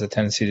 sometimes has a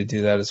tendency to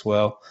do that as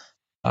well.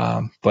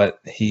 But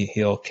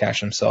he'll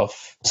cash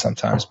himself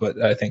sometimes.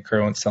 But I think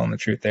Kerwin's telling the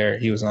truth there.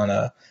 He was on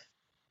a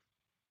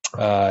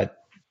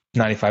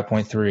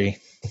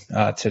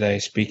 95.3 today,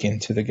 speaking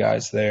to the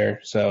guys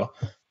there. So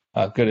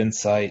good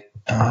insight.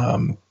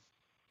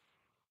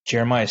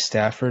 Jeremiah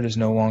Stafford is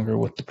no longer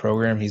with the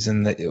program. I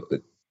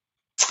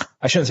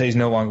shouldn't say he's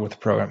no longer with the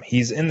program.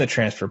 He's in the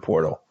transfer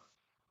portal.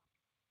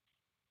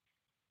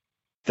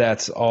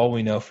 That's all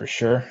we know for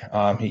sure.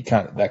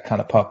 That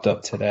kind of popped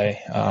up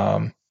today.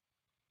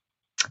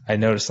 I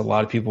noticed a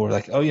lot of people were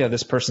like, "Oh yeah,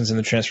 this person's in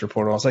the transfer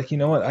portal." I was like, you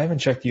know what? I haven't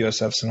checked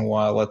USFs in a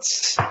while.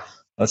 Let's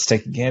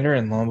take a gander,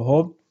 and lo and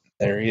behold,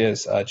 there he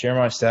is.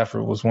 Jeremiah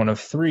Stafford was one of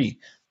 3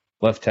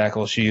 left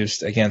tackles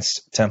used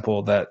against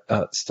Temple that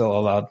still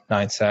allowed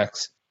 9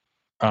 sacks.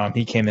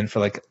 He came in for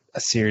like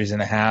a series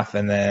and a half,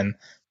 and then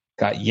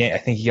got yanked. I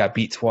think he got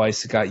beat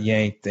twice, got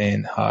yanked,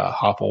 and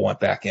Hopple went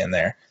back in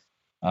there.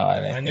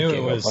 I knew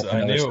it was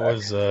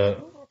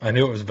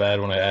bad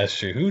when I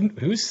asked you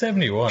who's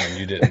 71 and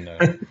you didn't know.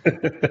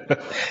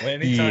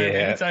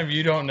 Anytime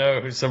you don't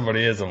know who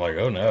somebody is, I'm like,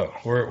 oh no,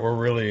 we're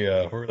really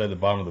at the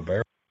bottom of the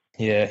barrel.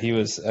 Yeah, he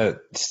was.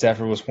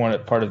 Stafford was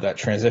part of that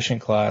transition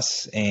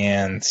class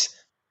and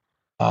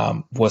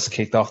was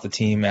kicked off the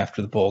team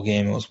after the bowl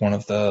game. It was one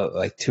of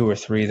the 2 or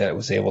 3 that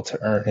was able to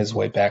earn his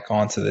way back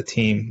onto the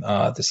team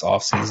this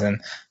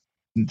offseason.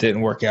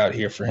 Didn't work out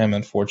here for him,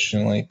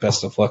 unfortunately.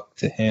 Best of luck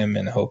to him,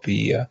 and hope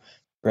he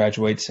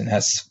graduates and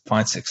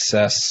finds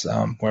success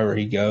wherever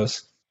he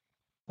goes.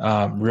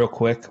 Real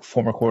quick,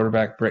 former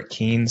quarterback Brett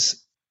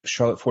Keen's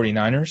Charlotte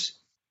 49ers,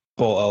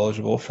 bowl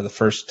eligible for the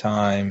first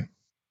time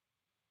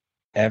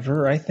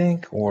ever, I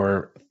think,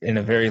 or in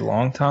a very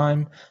long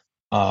time.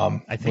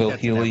 I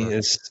think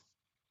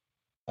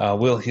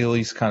Will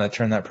Healy's kind of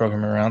turned that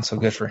program around, so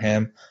good for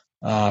him.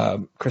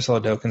 Chris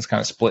Oladokun's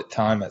kind of split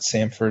time at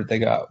Samford. They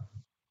got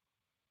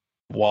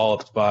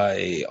walloped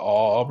by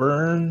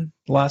Auburn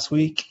last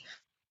week,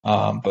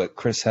 but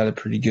Chris had a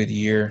pretty good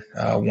year.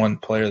 Won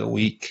Player of the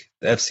Week,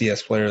 the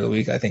FCS Player of the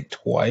Week, I think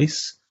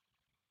twice.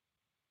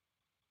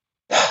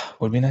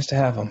 Would be nice to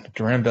have him.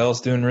 Duran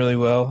Bell's doing really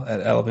well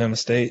at Alabama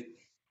State.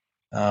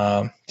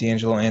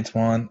 D'Angelo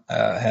Antoine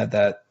had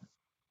that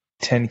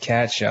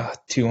 10-catch,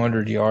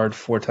 200-yard,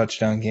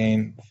 4-touchdown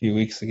game a few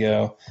weeks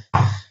ago.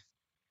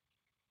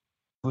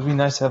 It would be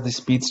nice to have these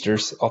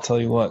speedsters, I'll tell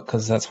you what,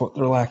 because that's what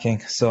they're lacking.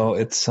 So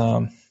it's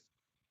so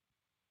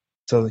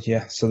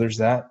there's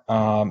that.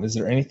 Is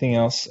there anything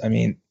else? I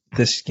mean,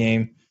 this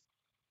game,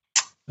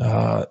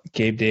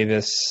 Gabe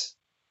Davis,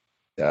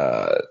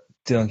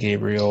 Dylan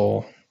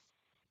Gabriel,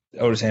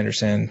 Otis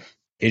Anderson,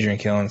 Adrian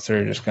Killens,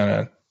 they're just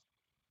gonna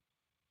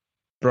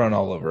run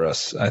all over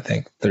us. I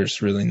think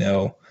there's really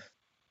no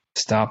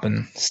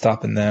stopping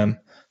them.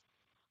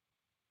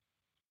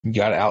 You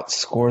got to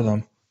outscore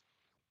them.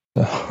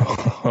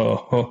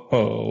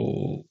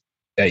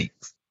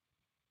 Yikes!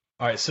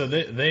 All right, so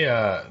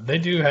they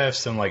do have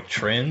some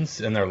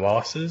trends in their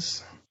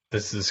losses.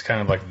 This is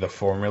kind of like the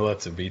formula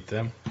to beat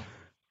them,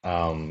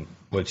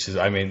 which is,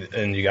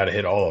 and you got to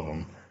hit all of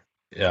them.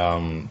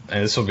 And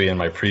this will be in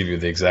my preview,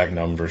 the exact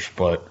numbers,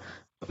 but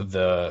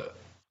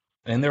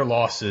in their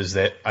losses,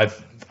 that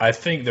I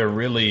think they're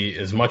really,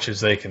 as much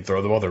as they can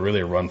throw the ball, they're really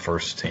a run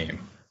first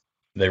team.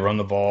 They run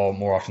the ball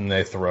more often than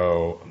they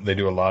throw. They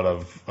do a lot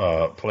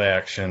of play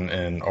action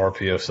and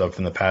RPO stuff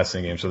in the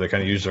passing game, so they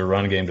kind of use their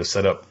run game to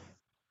set up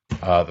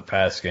the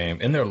pass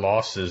game. In their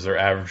losses, they're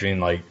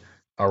averaging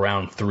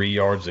around 3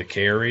 yards a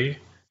carry,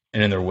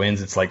 and in their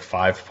wins, it's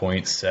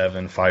 5.7,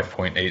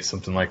 5.8,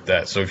 something like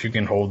that. So if you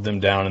can hold them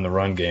down in the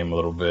run game a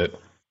little bit,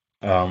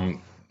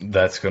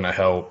 that's going to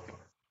help.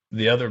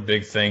 The other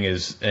big thing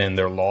is in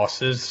their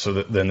losses.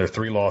 So then their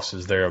 3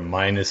 losses, they're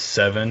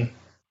 -7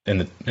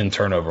 in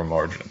turnover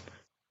margin.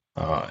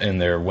 In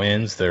their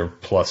wins, they're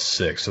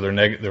 +6, so they're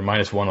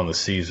 -1 on the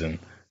season.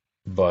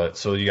 But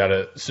so you're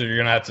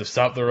gonna have to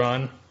stop the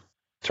run,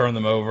 turn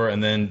them over,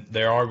 and then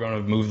they are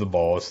going to move the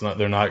ball.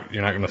 You're not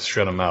going to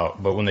shut them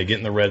out. But when they get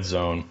in the red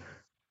zone,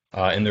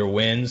 in their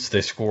wins,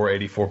 they score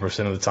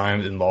 84% of the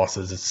time. In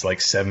losses, it's like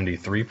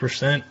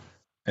 73%.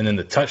 And then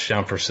the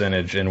touchdown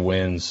percentage in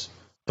wins,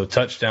 so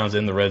touchdowns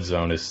in the red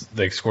zone is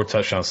they score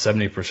touchdowns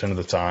 70% of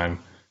the time,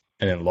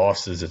 and in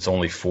losses, it's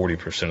only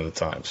 40% of the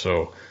time.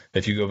 So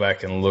if you go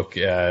back and look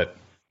at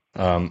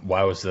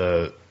why was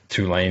the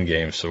Tulane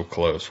game so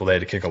close? Well, they had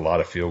to kick a lot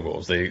of field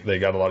goals. They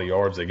got a lot of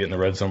yards. They get in the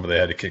red zone, but they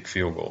had to kick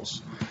field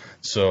goals.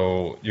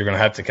 So you're going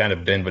to have to kind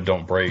of bend but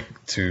don't break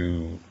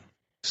to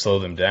slow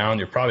them down.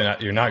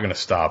 You're not going to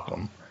stop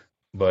them.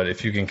 But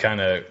if you can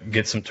kind of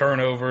get some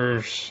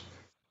turnovers,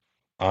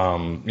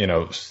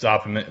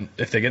 stop them.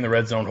 If they get in the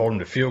red zone, hold them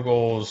to field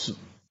goals,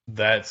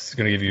 that's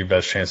going to give you your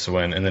best chance to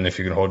win. And then if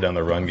you can hold down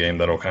the run game,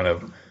 that'll kind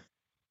of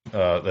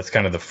that's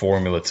kind of the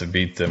formula to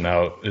beat them.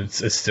 Now, it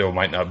still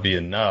might not be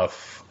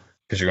enough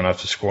because you're going to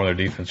have to score on their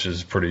defense, which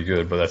is pretty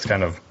good. But that's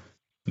kind of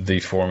the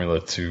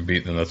formula to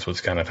beat them. That's what's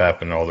kind of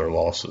happened in all their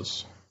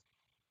losses.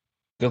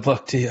 Good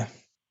luck to you.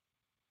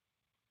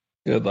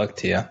 Good luck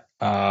to you.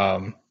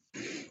 I'll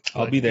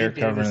be there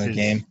covering the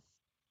game.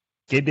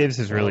 Gabe Davis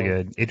is really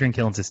good. Adrian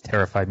Killens has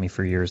terrified me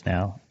for years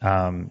now.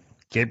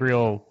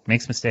 Gabriel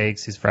makes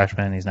mistakes. He's a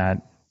freshman. He's not,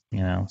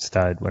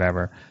 stud,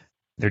 whatever.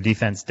 Their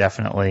defense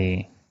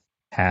definitely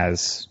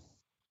has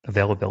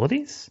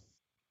availabilities,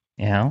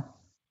 there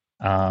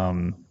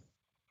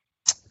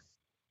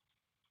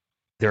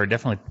are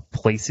definitely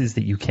places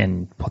that you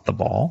can put the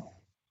ball,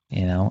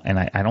 and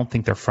I don't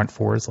think their front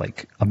four is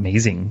like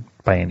amazing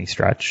by any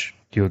stretch.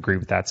 Do you agree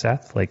with that,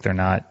 Seth? Like they're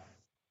not,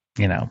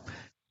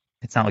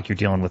 it's not like you're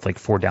dealing with like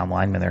 4 down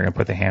linemen. They're going to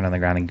put their hand on the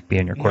ground and be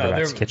in your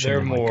quarterback's kitchen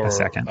in like a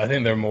second. I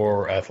think they're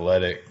more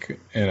athletic,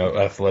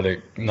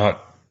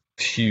 not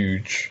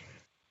huge.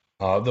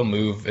 They'll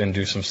move and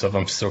do some stuff.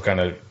 I'm still kind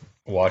of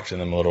watching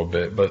them a little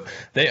bit, but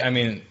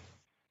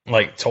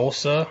like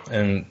Tulsa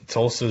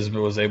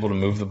was able to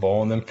move the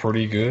ball on them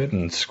pretty good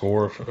and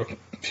score a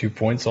few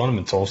points on them.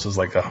 And Tulsa's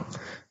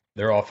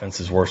their offense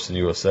is worse than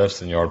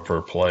USF's in yard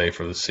per play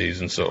for the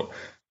season. So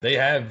they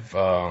have,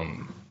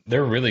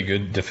 they're really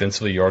good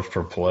defensively yards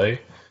per play.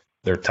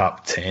 They're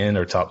top 10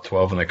 or top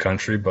 12 in the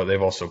country, but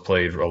they've also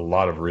played a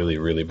lot of really,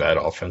 really bad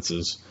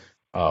offenses,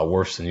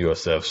 worse than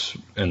USF's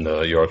in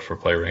the yards per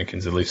play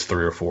rankings, at least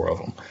 3 or 4 of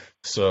them.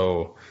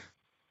 So,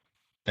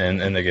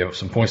 and they gave up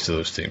some points to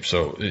those teams.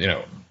 So,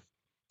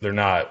 they're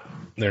not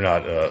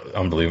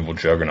unbelievable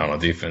juggernaut on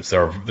defense.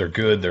 They're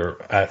good. They're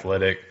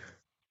athletic.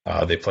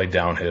 They play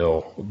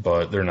downhill,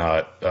 but they're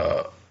not.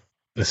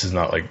 This is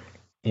not like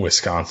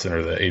Wisconsin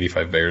or the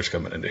 85 Bears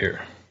coming into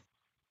here.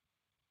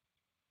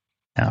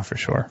 Yeah, for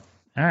sure.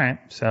 All right,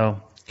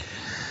 so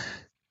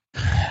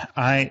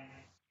I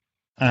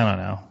don't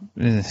know.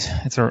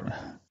 It's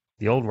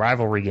the old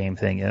rivalry game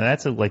thing, and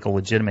that's a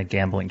legitimate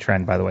gambling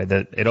trend, by the way.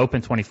 That it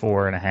opened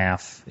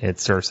 24.5 at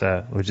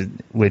Sursa,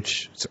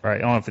 which I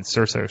don't know if it's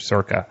Sursa or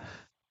Circa,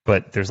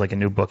 but there's like a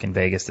new book in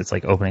Vegas that's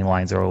like opening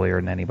lines earlier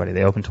than anybody.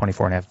 They opened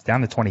 24.5. It's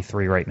down to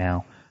 23 right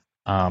now.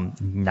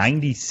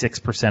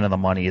 96% of the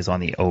money is on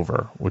the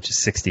over, which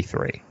is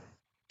 63,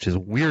 which is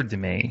weird to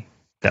me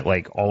that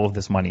like all of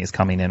this money is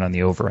coming in on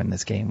the over in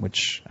this game,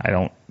 which I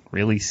don't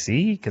really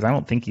see because I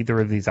don't think either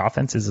of these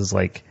offenses is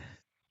like.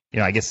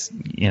 I guess,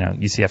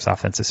 UCF's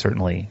offense is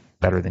certainly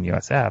better than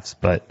USF's,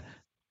 but,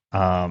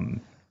 I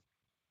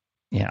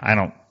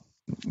don't,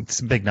 it's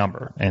a big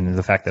number. And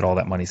the fact that all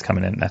that money's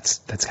coming in, that's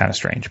kind of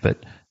strange,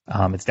 but,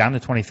 it's down to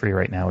 23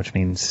 right now, which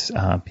means,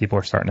 people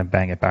are starting to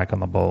bang it back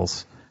on the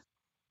Bulls.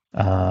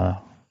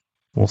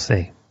 We'll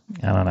see.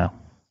 I don't know.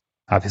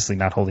 Obviously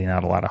not holding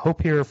out a lot of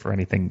hope here for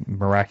anything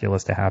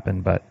miraculous to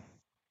happen, but,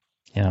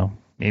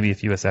 maybe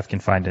if USF can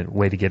find a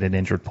way to get an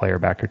injured player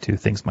back or two,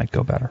 things might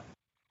go better.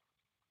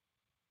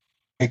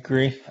 I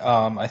agree.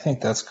 I think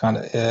that's kind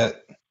of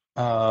it.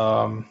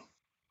 Oh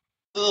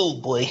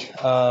boy.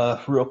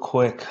 Real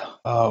quick.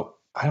 I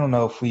don't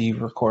know if we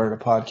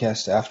recorded a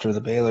podcast after the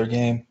Baylor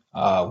game.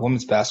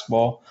 Women's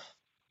basketball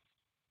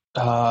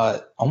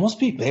almost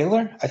beat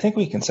Baylor. I think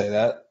we can say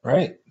that,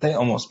 right? They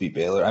almost beat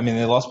Baylor. I mean,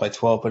 they lost by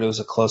 12, but it was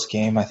a close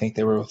game. I think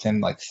they were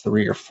within like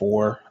 3 or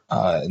 4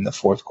 in the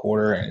fourth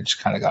quarter, and it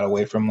just kind of got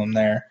away from them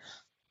there.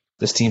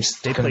 This team's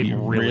going to be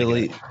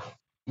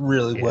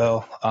really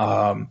well.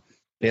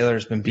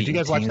 Baylor's been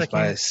beating teams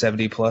by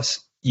 70+.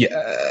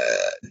 Yeah,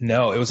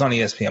 no, it was on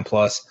ESPN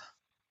Plus.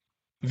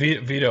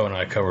 Vito and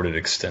I covered it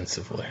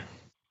extensively.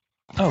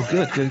 Oh,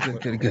 good.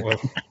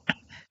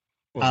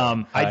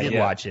 I did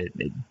watch it.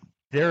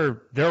 They're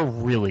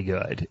really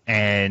good,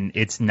 and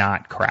it's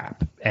not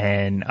crap.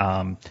 And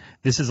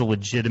this is a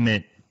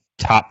legitimate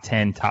top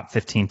 10, top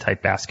 15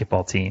 type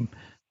basketball team.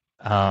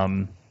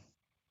 I'm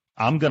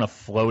gonna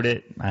float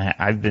it.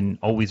 I've been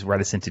always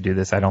reticent to do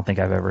this. I don't think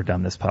I've ever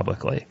done this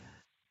publicly.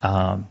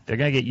 They're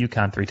going to get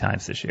UConn 3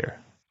 times this year.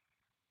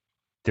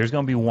 There's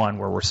going to be one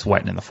where we're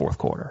sweating in the fourth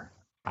quarter.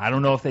 I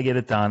don't know if they get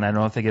it done. I don't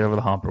know if they get over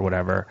the hump or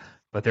whatever.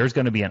 but there's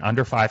going to be an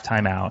under 5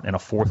 timeout in a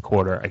fourth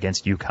quarter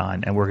against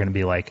UConn, and we're going to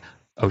be like,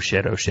 oh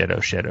shit, oh shit,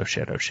 oh shit, oh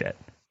shit, oh shit.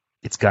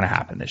 It's going to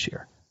happen this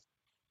year.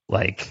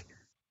 Like,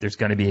 there's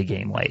going to be a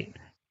game late.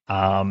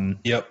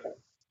 Yep.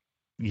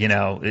 You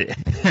know,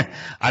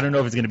 I don't know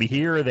if it's going to be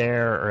here or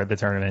there or at the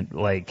tournament,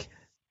 like,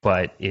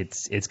 but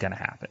it's going to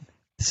happen.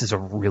 This is a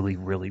really,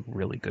 really,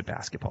 really good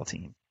basketball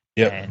team.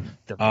 Yep. And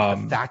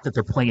the fact that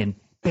they're playing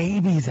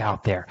babies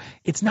out there,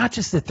 it's not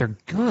just that they're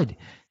good.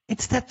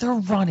 It's that they're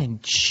running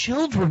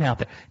children out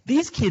there.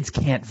 These kids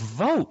can't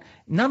vote.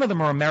 None of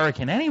them are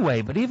American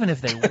anyway, but even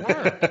if they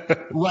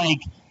were, like,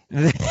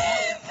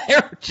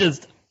 they're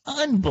just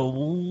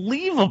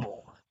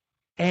unbelievable.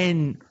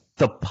 And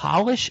the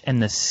polish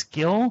and the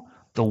skill,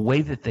 the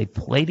way that they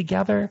play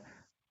together,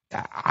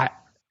 I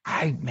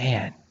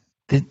might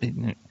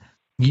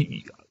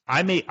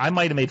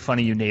have made fun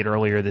of you, Nate,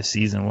 earlier this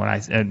season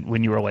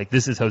when you were like,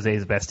 "This is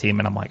Jose's best team,"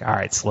 and I'm like, "All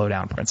right, slow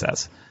down,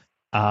 princess."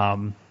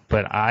 But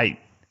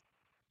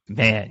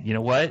you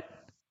know what?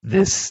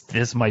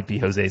 This might be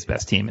Jose's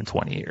best team in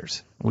 20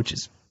 years, which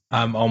is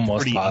I'm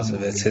almost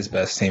positive it's his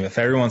best team. If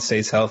everyone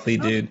stays healthy,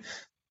 dude,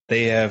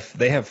 they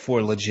have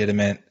 4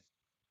 legitimate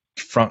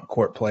front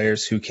court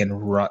players who can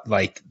run,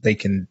 like, they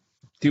can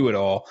do it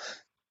all.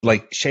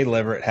 Like, Shea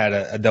Leverett had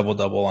a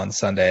double-double on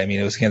Sunday. I mean,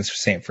 it was against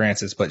St.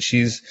 Francis, but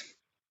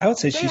I would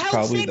say she's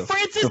probably St.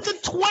 Francis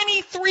to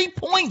 23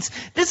 points.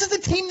 This is a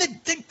team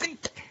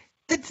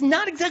that's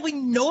not exactly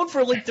known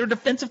for, like, their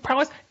defensive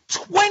prowess.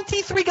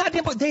 23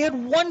 goddamn points. They had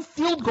 1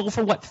 field goal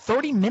for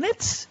 30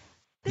 minutes?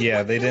 They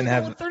didn't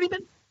have 30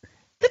 minutes.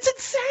 That's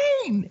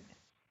insane.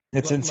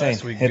 It's insane.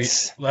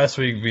 Last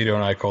week, Vito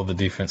and I called the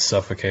defense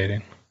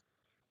suffocating.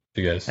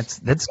 You guys,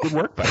 that's good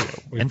work by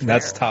you.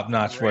 That's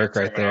top-notch work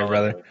right there,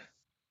 brother.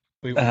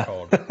 We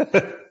called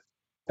it.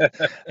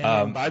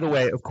 And by the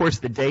way, of course,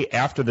 the day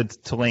after the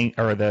Tulane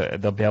or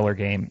the Baylor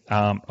game,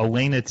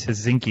 Elena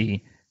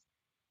Tzinski,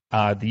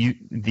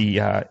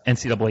 the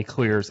NCAA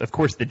clears. Of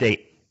course, the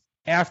day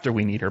after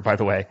we need her. By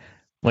the way,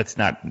 let's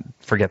not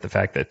forget the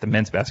fact that the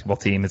men's basketball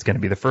team is going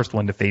to be the first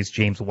one to face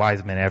James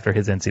Wiseman after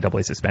his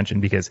NCAA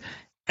suspension, because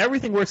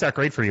everything works out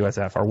great for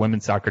USF. Our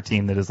women's soccer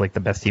team, that is like the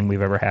best team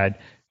we've ever had,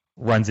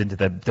 runs into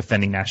the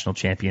defending national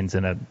champions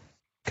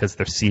because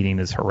their seeding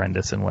is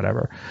horrendous and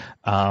whatever.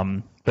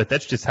 But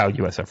that's just how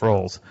USF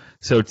rolls.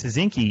 So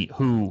Tzinski,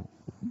 who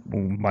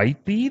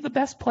might be the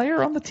best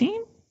player on the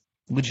team,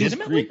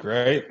 legitimately. She's Greek,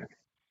 right?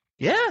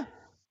 Yeah.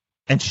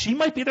 And she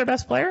might be their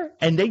best player,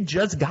 and they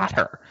just got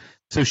her.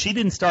 So she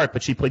didn't start,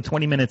 but she played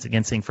 20 minutes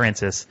against St.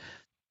 Francis.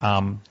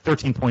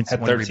 13 points.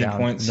 Had 13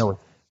 points? No,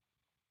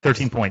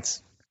 13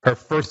 points. Her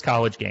first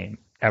college game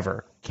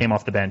ever. Came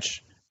off the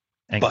bench.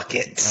 And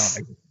Buckets.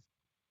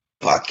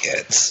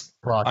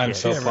 I'm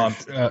so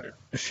pumped.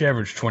 She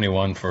averaged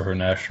 21 for her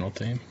national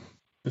team.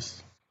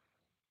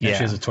 She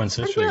has a twin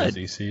sister who's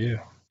ECU.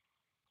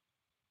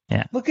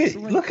 Yeah. Look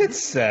at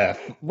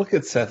Seth. Look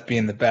at Seth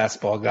being the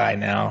basketball guy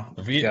now.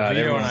 Vito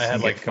and I had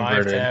like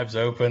 5 tabs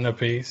open a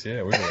piece.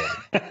 Yeah, we were.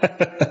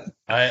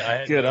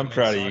 I Good. I'm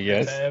proud of you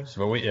guys. Tabs,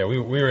 but we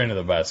were into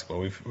the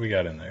basketball. We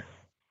got in there.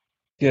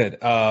 Good.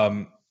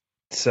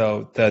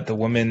 So the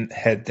women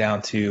head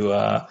down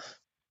to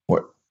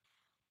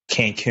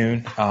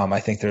Cancun. I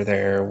think they're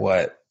there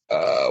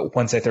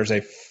Wednesday,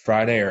 Thursday,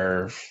 Friday,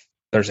 or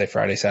Thursday,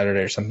 Friday, Saturday,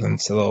 or something.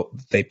 So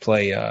they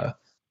play.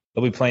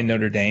 They'll be playing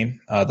Notre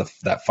Dame,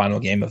 that final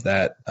game of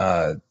that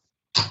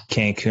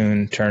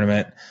Cancun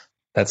tournament.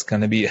 That's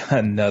going to be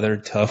another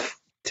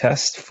tough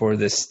test for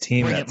this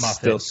team that's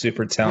still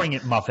super talented. Bring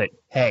it, Muffet.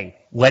 Hey,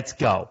 let's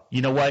go.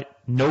 You know what?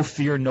 No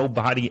fear, no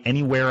body,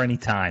 anywhere,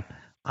 anytime.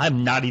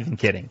 I'm not even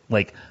kidding.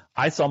 Like,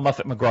 I saw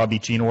Muffet McGraw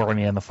beat Gene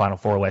Orley in the Final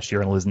Four last year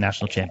and lose the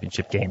national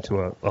championship game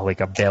to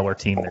a Baylor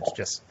team that's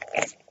just,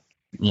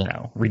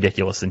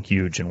 ridiculous and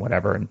huge and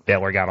whatever. And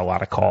Baylor got a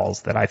lot of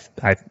calls that I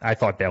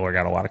thought Baylor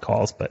got a lot of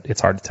calls, but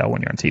it's hard to tell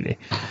when you're on TV.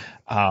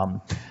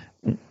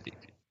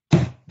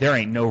 There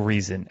ain't no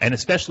reason, and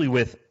especially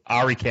with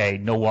Ari K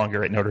no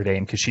longer at Notre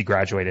Dame because she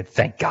graduated.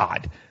 Thank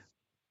God.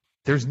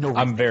 There's no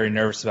reason. I'm very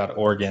nervous about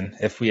Oregon.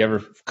 If we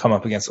ever come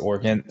up against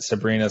Oregon,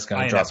 Sabrina's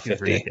going to drop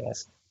 50.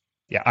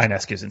 Yeah,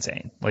 Ionescu's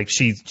insane. Like,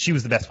 she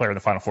was the best player in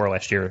the Final Four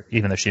last year,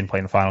 even though she didn't play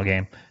in the final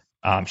game.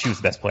 She was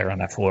the best player on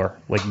that floor,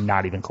 like,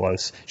 not even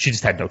close. She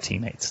just had no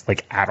teammates,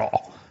 like, at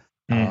all.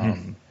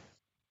 Mm-hmm.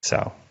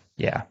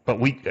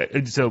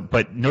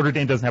 But Notre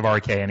Dame doesn't have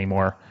RK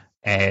anymore,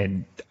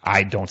 and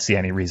I don't see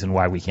any reason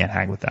why we can't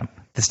hang with them.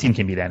 This team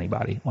can beat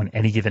anybody. On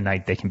any given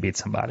night, they can beat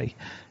somebody.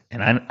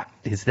 And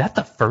is that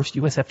the first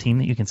USF team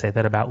that you can say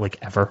that about, like,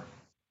 ever?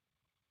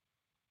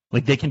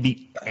 Like, they can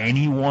beat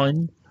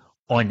anyone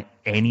on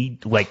any,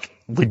 like,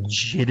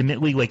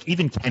 legitimately, like,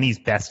 even Kenny's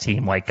best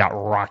team, like, got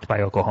rocked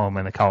by Oklahoma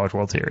in the College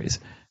World Series.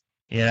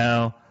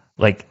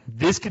 Like,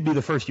 this could be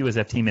the first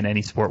USF team in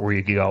any sport where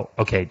you could go,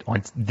 okay,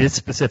 on this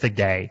specific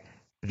day,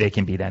 they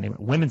can beat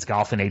anyone. Women's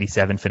golf in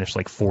 '87 finished,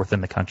 like, 4th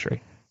in the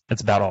country.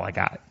 That's about all I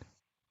got.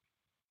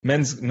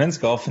 Men's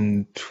golf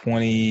in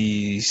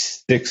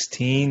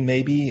 2016,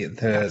 maybe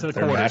their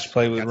match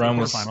play with run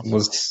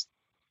was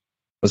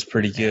was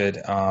pretty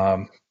good.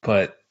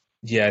 But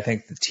yeah, I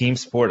think the team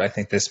sport, I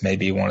think this may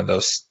be one of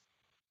those,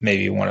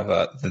 maybe one of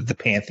the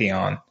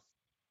pantheon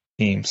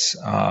teams,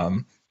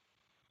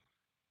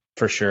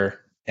 for sure.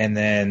 And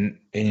then,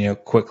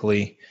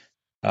 quickly,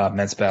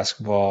 men's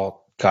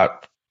basketball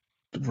got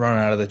run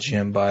out of the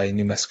gym by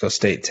New Mexico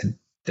State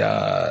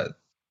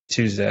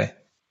Tuesday.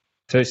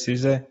 Today's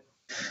Tuesday?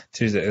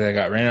 Tuesday. They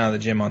got ran out of the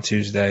gym on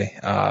Tuesday.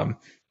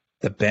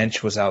 The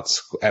bench was out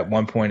at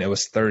one point. It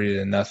was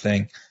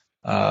 30-0.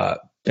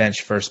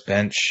 First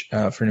bench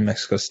for New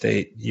Mexico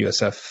State.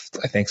 USF,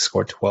 I think,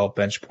 scored 12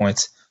 bench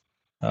points.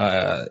 In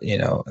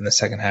the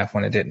second half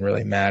when it didn't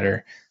really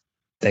matter.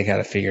 They got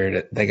to figure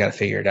it. They got to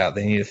figure it out.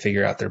 They need to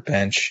figure out their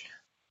bench.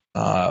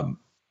 They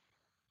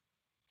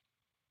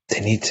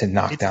need to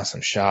knock down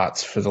some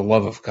shots. For the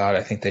love of God,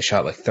 I think they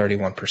shot like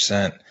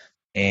 31%,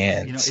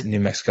 and New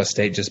Mexico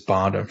State just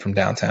bombed them from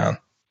downtown.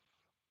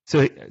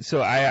 So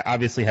I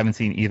obviously haven't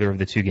seen either of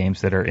the two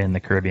games that are in the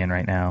Caribbean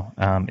right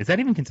now. Is that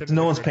even considered?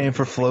 No one's paying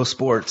for Flow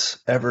Sports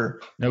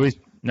ever.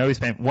 Nobody's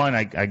paying. One,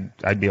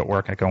 I'd be at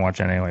work. I can watch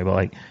it anyway. But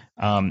like,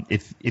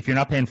 if you're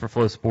not paying for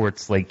Flow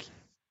Sports, like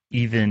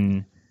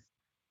even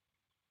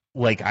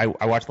like I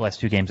watched the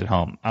last two games at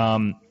home.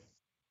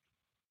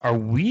 Are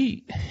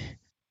we?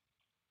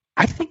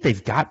 I think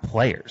they've got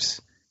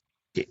players.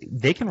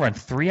 They can run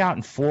 3 out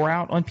and 4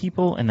 out on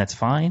people, and that's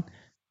fine.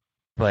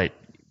 But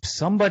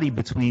somebody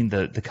between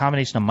the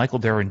combination of Michael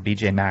Durr and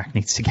BJ Mack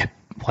needs to get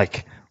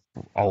like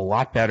a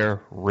lot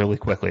better really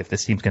quickly if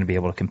this team's going to be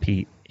able to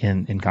compete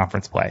in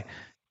conference play.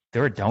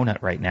 They're a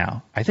donut right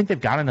now. I think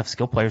they've got enough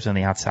skill players on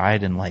the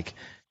outside, and like,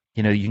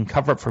 you can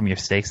cover up from your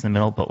mistakes in the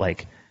middle, but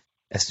like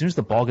as soon as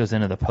the ball goes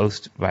into the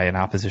post by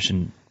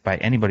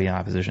anybody in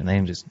opposition, they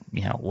can just,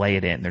 lay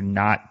it in. They're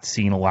not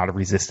seeing a lot of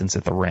resistance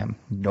at the rim.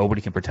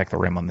 Nobody can protect the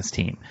rim on this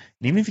team.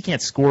 And even if you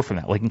can't score from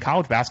that, like in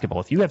college basketball,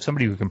 if you have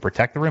somebody who can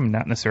protect the rim and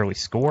not necessarily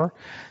score,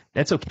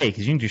 that's okay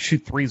because you can just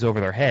shoot threes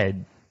over their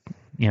head,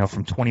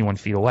 from 21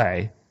 feet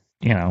away.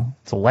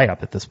 It's a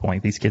layup at this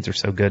point. These kids are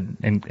so good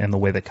in the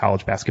way that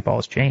college basketball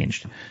has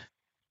changed.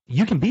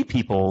 You can beat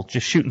people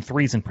just shooting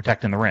threes and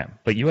protecting the rim,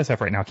 but USF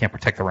right now can't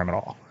protect the rim at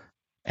all.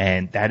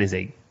 And that is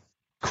a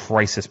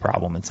crisis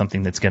problem and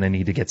something that's going to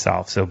need to get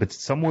solved. So, but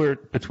somewhere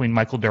between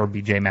Michael Durr,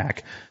 BJ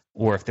Mack,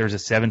 or if there's a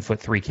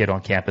 7'3" kid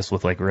on campus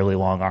with like really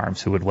long arms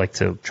who would like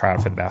to try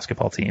out for the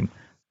basketball team,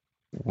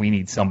 we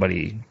need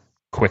somebody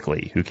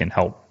quickly who can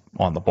help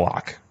on the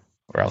block,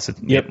 or else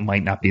it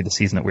might not be the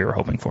season that we were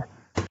hoping for.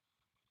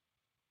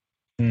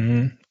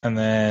 Mm-hmm. And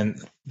then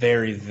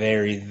very,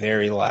 very,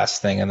 very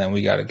last thing, and then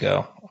we got to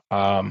go.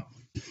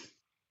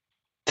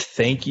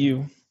 Thank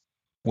you,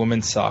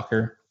 women's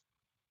soccer.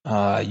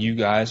 You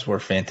guys were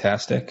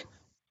fantastic.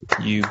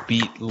 You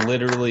beat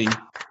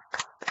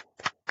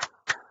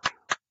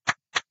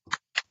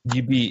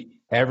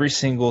every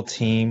single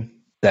team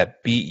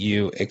that beat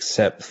you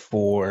except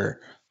for,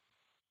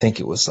 I think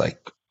it was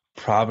like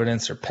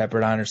Providence or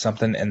Pepperdine or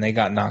something, and they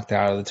got knocked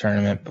out of the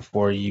tournament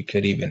before you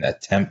could even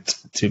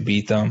attempt to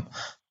beat them.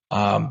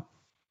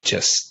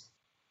 Just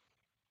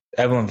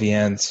Evelyn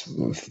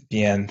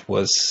Vienne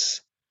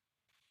was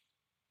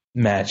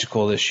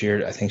magical this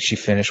year. I think she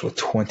finished with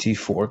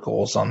 24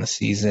 goals on the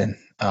season,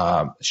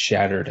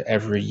 shattered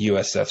every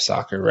USF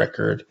soccer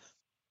record.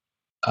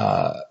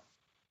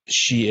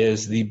 She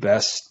is the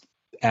best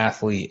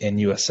athlete in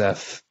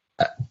USF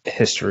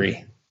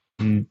history,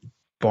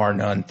 bar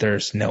none.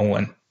 There's no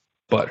one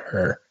but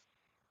her.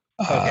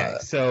 Okay,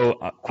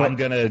 so I'm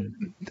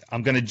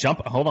gonna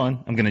jump. Hold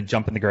on, I'm gonna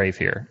jump in the grave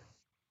here.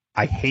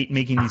 I hate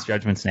making these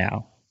judgments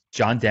now.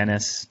 John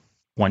Dennis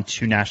won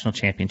 2 national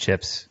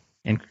championships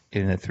in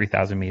the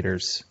 3,000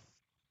 meters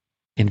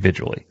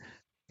individually.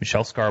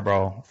 Michelle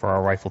Scarborough, for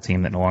our rifle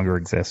team that no longer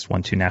exists,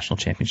 won 2 national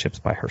championships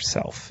by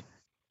herself.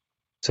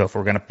 So if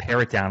we're going to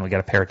pare it down, we got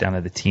to pare it down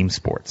to the team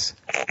sports.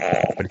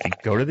 But if you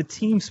go to the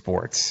team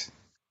sports,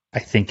 I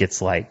think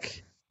it's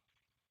like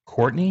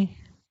Courtney,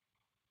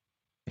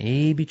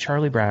 maybe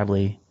Charlie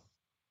Bradley,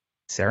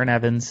 Sarah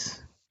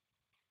Nevins,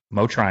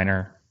 Mo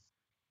Triner,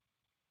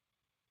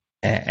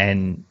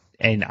 and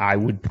I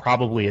would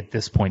probably at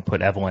this point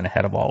put Evelyn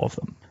ahead of all of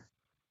them.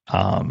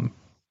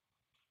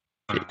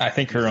 I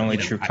think her only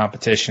true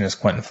competition is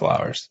Quentin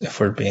Flowers, if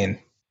we're being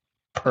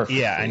perfect.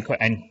 Yeah,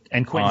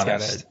 and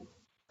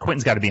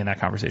Quentin's got to be in that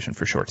conversation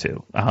for sure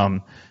too.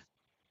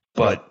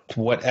 But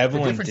what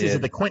Evelyn the difference did, is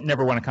that Quentin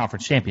never won a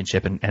conference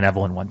championship, and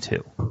Evelyn won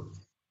 2.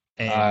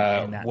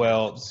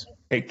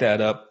 Take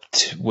that up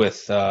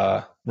with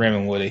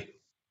Raymond Woody.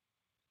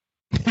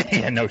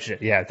 Yeah, no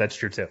shit. Yeah, that's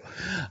true too.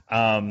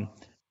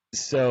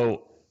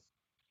 So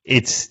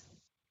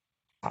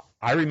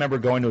I remember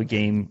going to a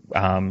game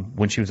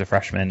when she was a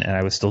freshman, and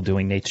I was still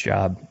doing Nate's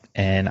job,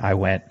 and I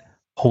went,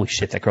 holy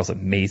shit, that girl's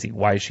amazing.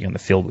 Why is she on the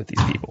field with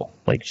these people?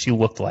 Like, she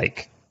looked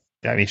like,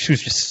 she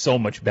was just so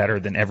much better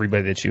than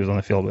everybody that she was on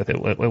the field with. It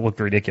looked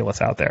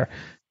ridiculous out there.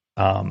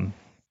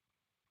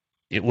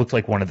 It looked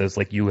like one of those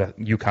like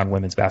UConn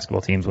women's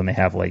basketball teams when they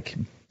have like,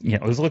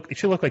 it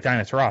should look like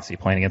Diana Taurasi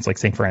playing against like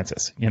St.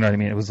 Francis. You know what I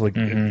mean? It was like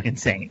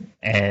insane.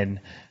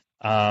 And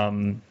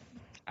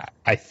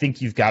I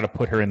think you've got to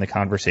put her in the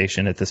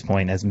conversation at this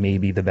point as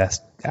maybe the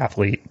best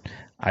athlete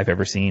I've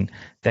ever seen.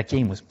 That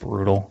game was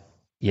brutal.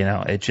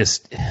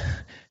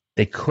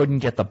 They couldn't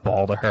get the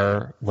ball to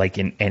her like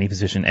in any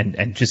position,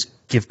 and just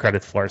give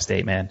credit to Florida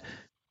State, man.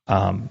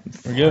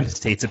 Florida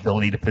State's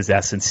ability to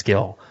possess and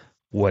skill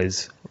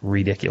was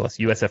ridiculous.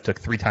 USF took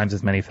 3 times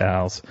as many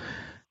fouls.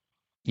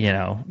 You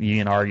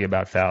can argue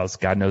about fouls.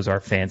 God knows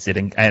our fans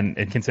did.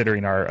 And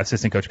considering our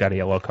assistant coach got a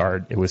yellow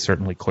card, it was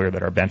certainly clear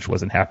that our bench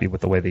wasn't happy with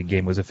the way the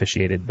game was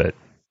officiated. But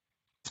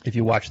if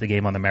you watch the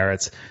game on the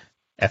merits,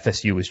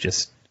 FSU was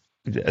just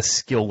a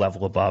skill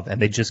level above,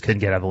 and they just couldn't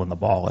get Evelyn the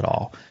ball at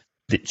all.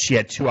 She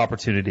had 2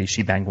 opportunities.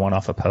 She banged one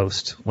off a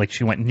post. Like,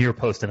 she went near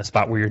post in a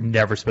spot where you're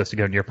never supposed to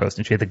go near post,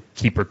 and she had the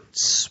keeper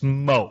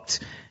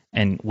smoked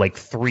and like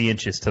 3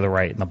 inches to the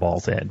right, and the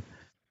ball's in.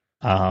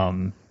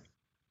 And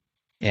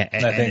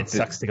it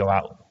sucks to go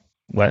out.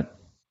 What?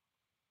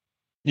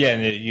 Yeah,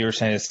 and you were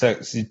saying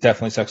it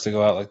definitely sucks to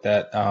go out like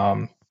that.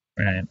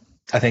 Right.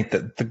 I think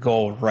that the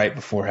goal right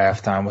before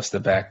halftime was the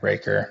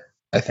backbreaker.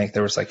 I think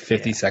there was like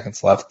 50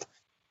 seconds left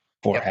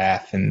for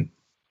half, and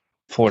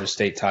Florida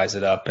State ties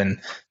it up.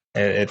 And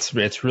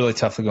it's really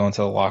tough to go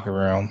into the locker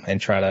room and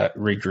try to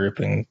regroup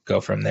and go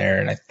from there.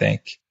 And I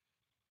think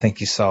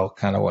you saw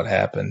kind of what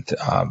happened.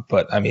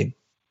 But I mean,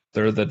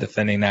 they're the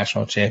defending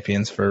national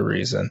champions for a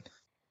reason.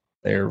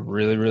 They're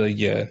really, really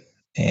good.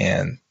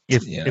 And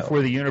if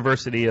we're the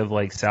University of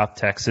like South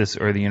Texas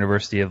or the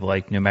University of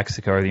like New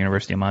Mexico or the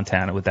University of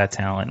Montana with that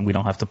talent, and we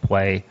don't have to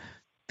play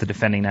the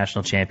defending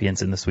national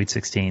champions in the Sweet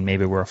 16,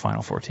 maybe we're a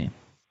Final Four team.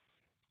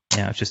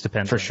 Yeah, it just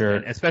depends. For sure.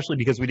 Especially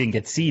because we didn't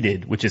get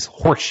seeded, which is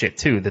horseshit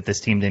too, that this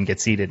team didn't get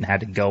seeded and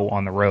had to go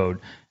on the road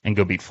and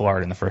go beat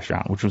Florida in the first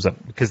round, which was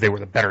because they were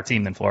the better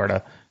team than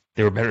Florida.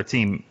 They were a better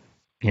team,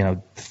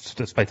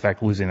 despite the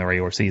fact of losing the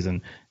regular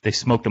season. They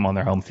smoked them on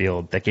their home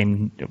field. That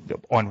game,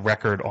 on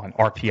record, on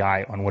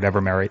RPI, on whatever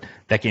merit,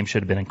 that game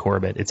should have been in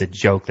Corbett. It's a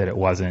joke that it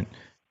wasn't.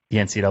 The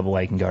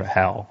NCAA can go to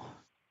hell.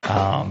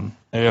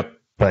 Yep.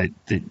 But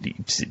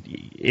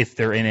if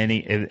they're in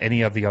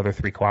any of the other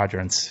 3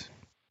 quadrants,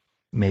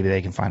 maybe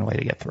they can find a way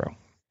to get through.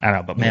 I don't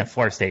know, but man,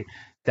 Florida State,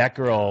 that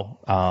girl,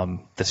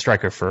 the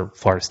striker for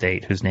Florida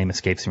State, whose name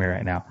escapes me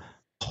right now,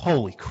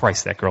 holy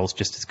Christ, that girl's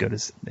just as good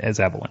as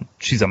Evelyn.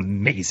 She's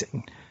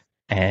amazing.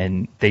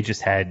 And they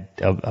just had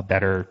a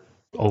better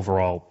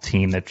overall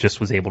team that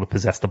just was able to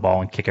possess the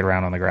ball and kick it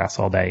around on the grass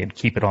all day and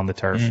keep it on the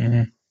turf.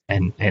 Mm-hmm.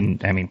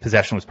 And I mean,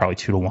 possession was probably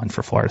 2-1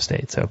 for Florida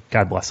State, so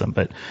God bless them.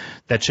 But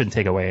that shouldn't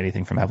take away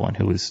anything from Evelyn,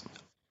 who was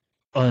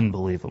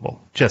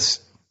unbelievable.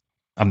 Just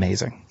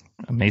amazing.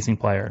 Amazing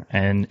player.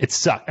 And it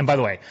sucked. And by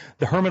the way,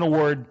 the Herman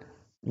Award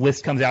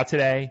list comes out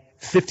today.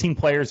 15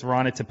 players were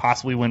on it to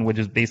possibly win, which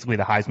is basically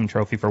the Heisman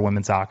Trophy for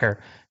women's soccer,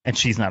 and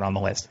she's not on the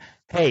list.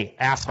 Hey,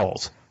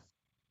 assholes,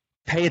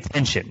 pay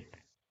attention.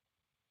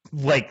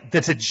 Like,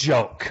 that's a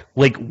joke.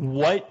 Like,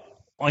 what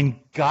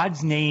on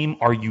God's name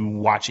are you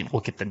watching?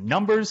 Look at the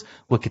numbers.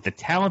 Look at the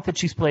talent that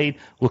she's played.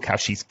 Look how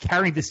she's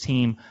carried this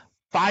team.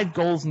 5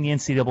 goals in the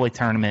NCAA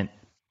tournament.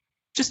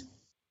 Just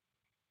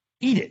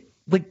eat it.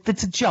 Like,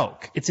 that's a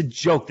joke. It's a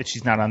joke that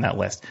she's not on that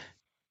list.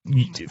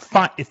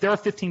 If there are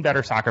 15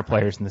 better soccer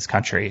players in this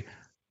country,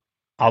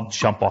 I'll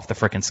jump off the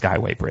frickin'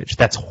 Skyway Bridge.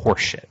 That's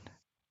horseshit.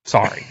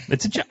 Sorry.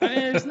 It's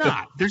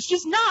not. There's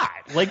just not.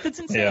 Like, that's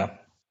insane. Yeah.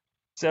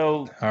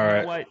 So, all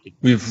right. You know what?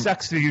 It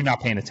sucks that you're not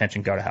paying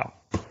attention. Go to hell.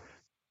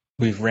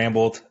 We've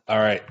rambled. All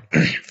right.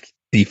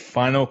 The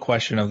final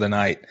question of the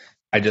night.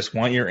 I just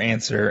want your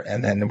answer,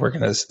 and then we're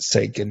going to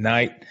say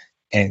goodnight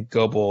and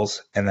go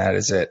Bulls, and that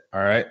is it.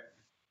 All right.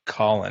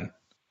 Colin,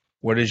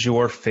 what is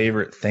your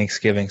favorite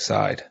Thanksgiving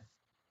side?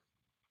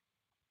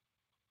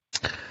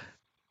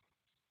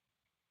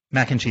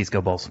 Mac and cheese,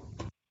 go Bulls.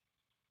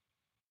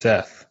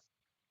 Seth.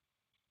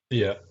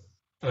 Yeah,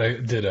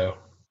 ditto.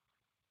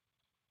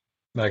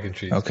 Mac and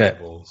cheese, okay. Go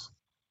Bulls.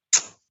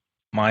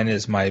 Mine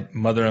is my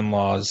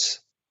mother-in-law's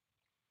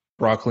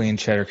broccoli and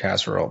cheddar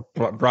casserole.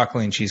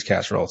 Broccoli and cheese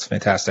casserole. It's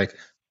fantastic.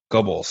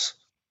 Go Bulls.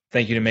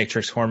 Thank you to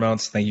Matrix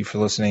Hormones. Thank you for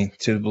listening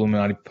to the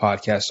Bulluminati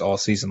podcast all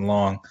season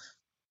long.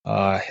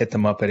 Hit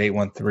them up at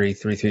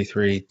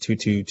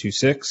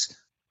 813-333-2226.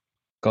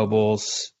 Go Bulls.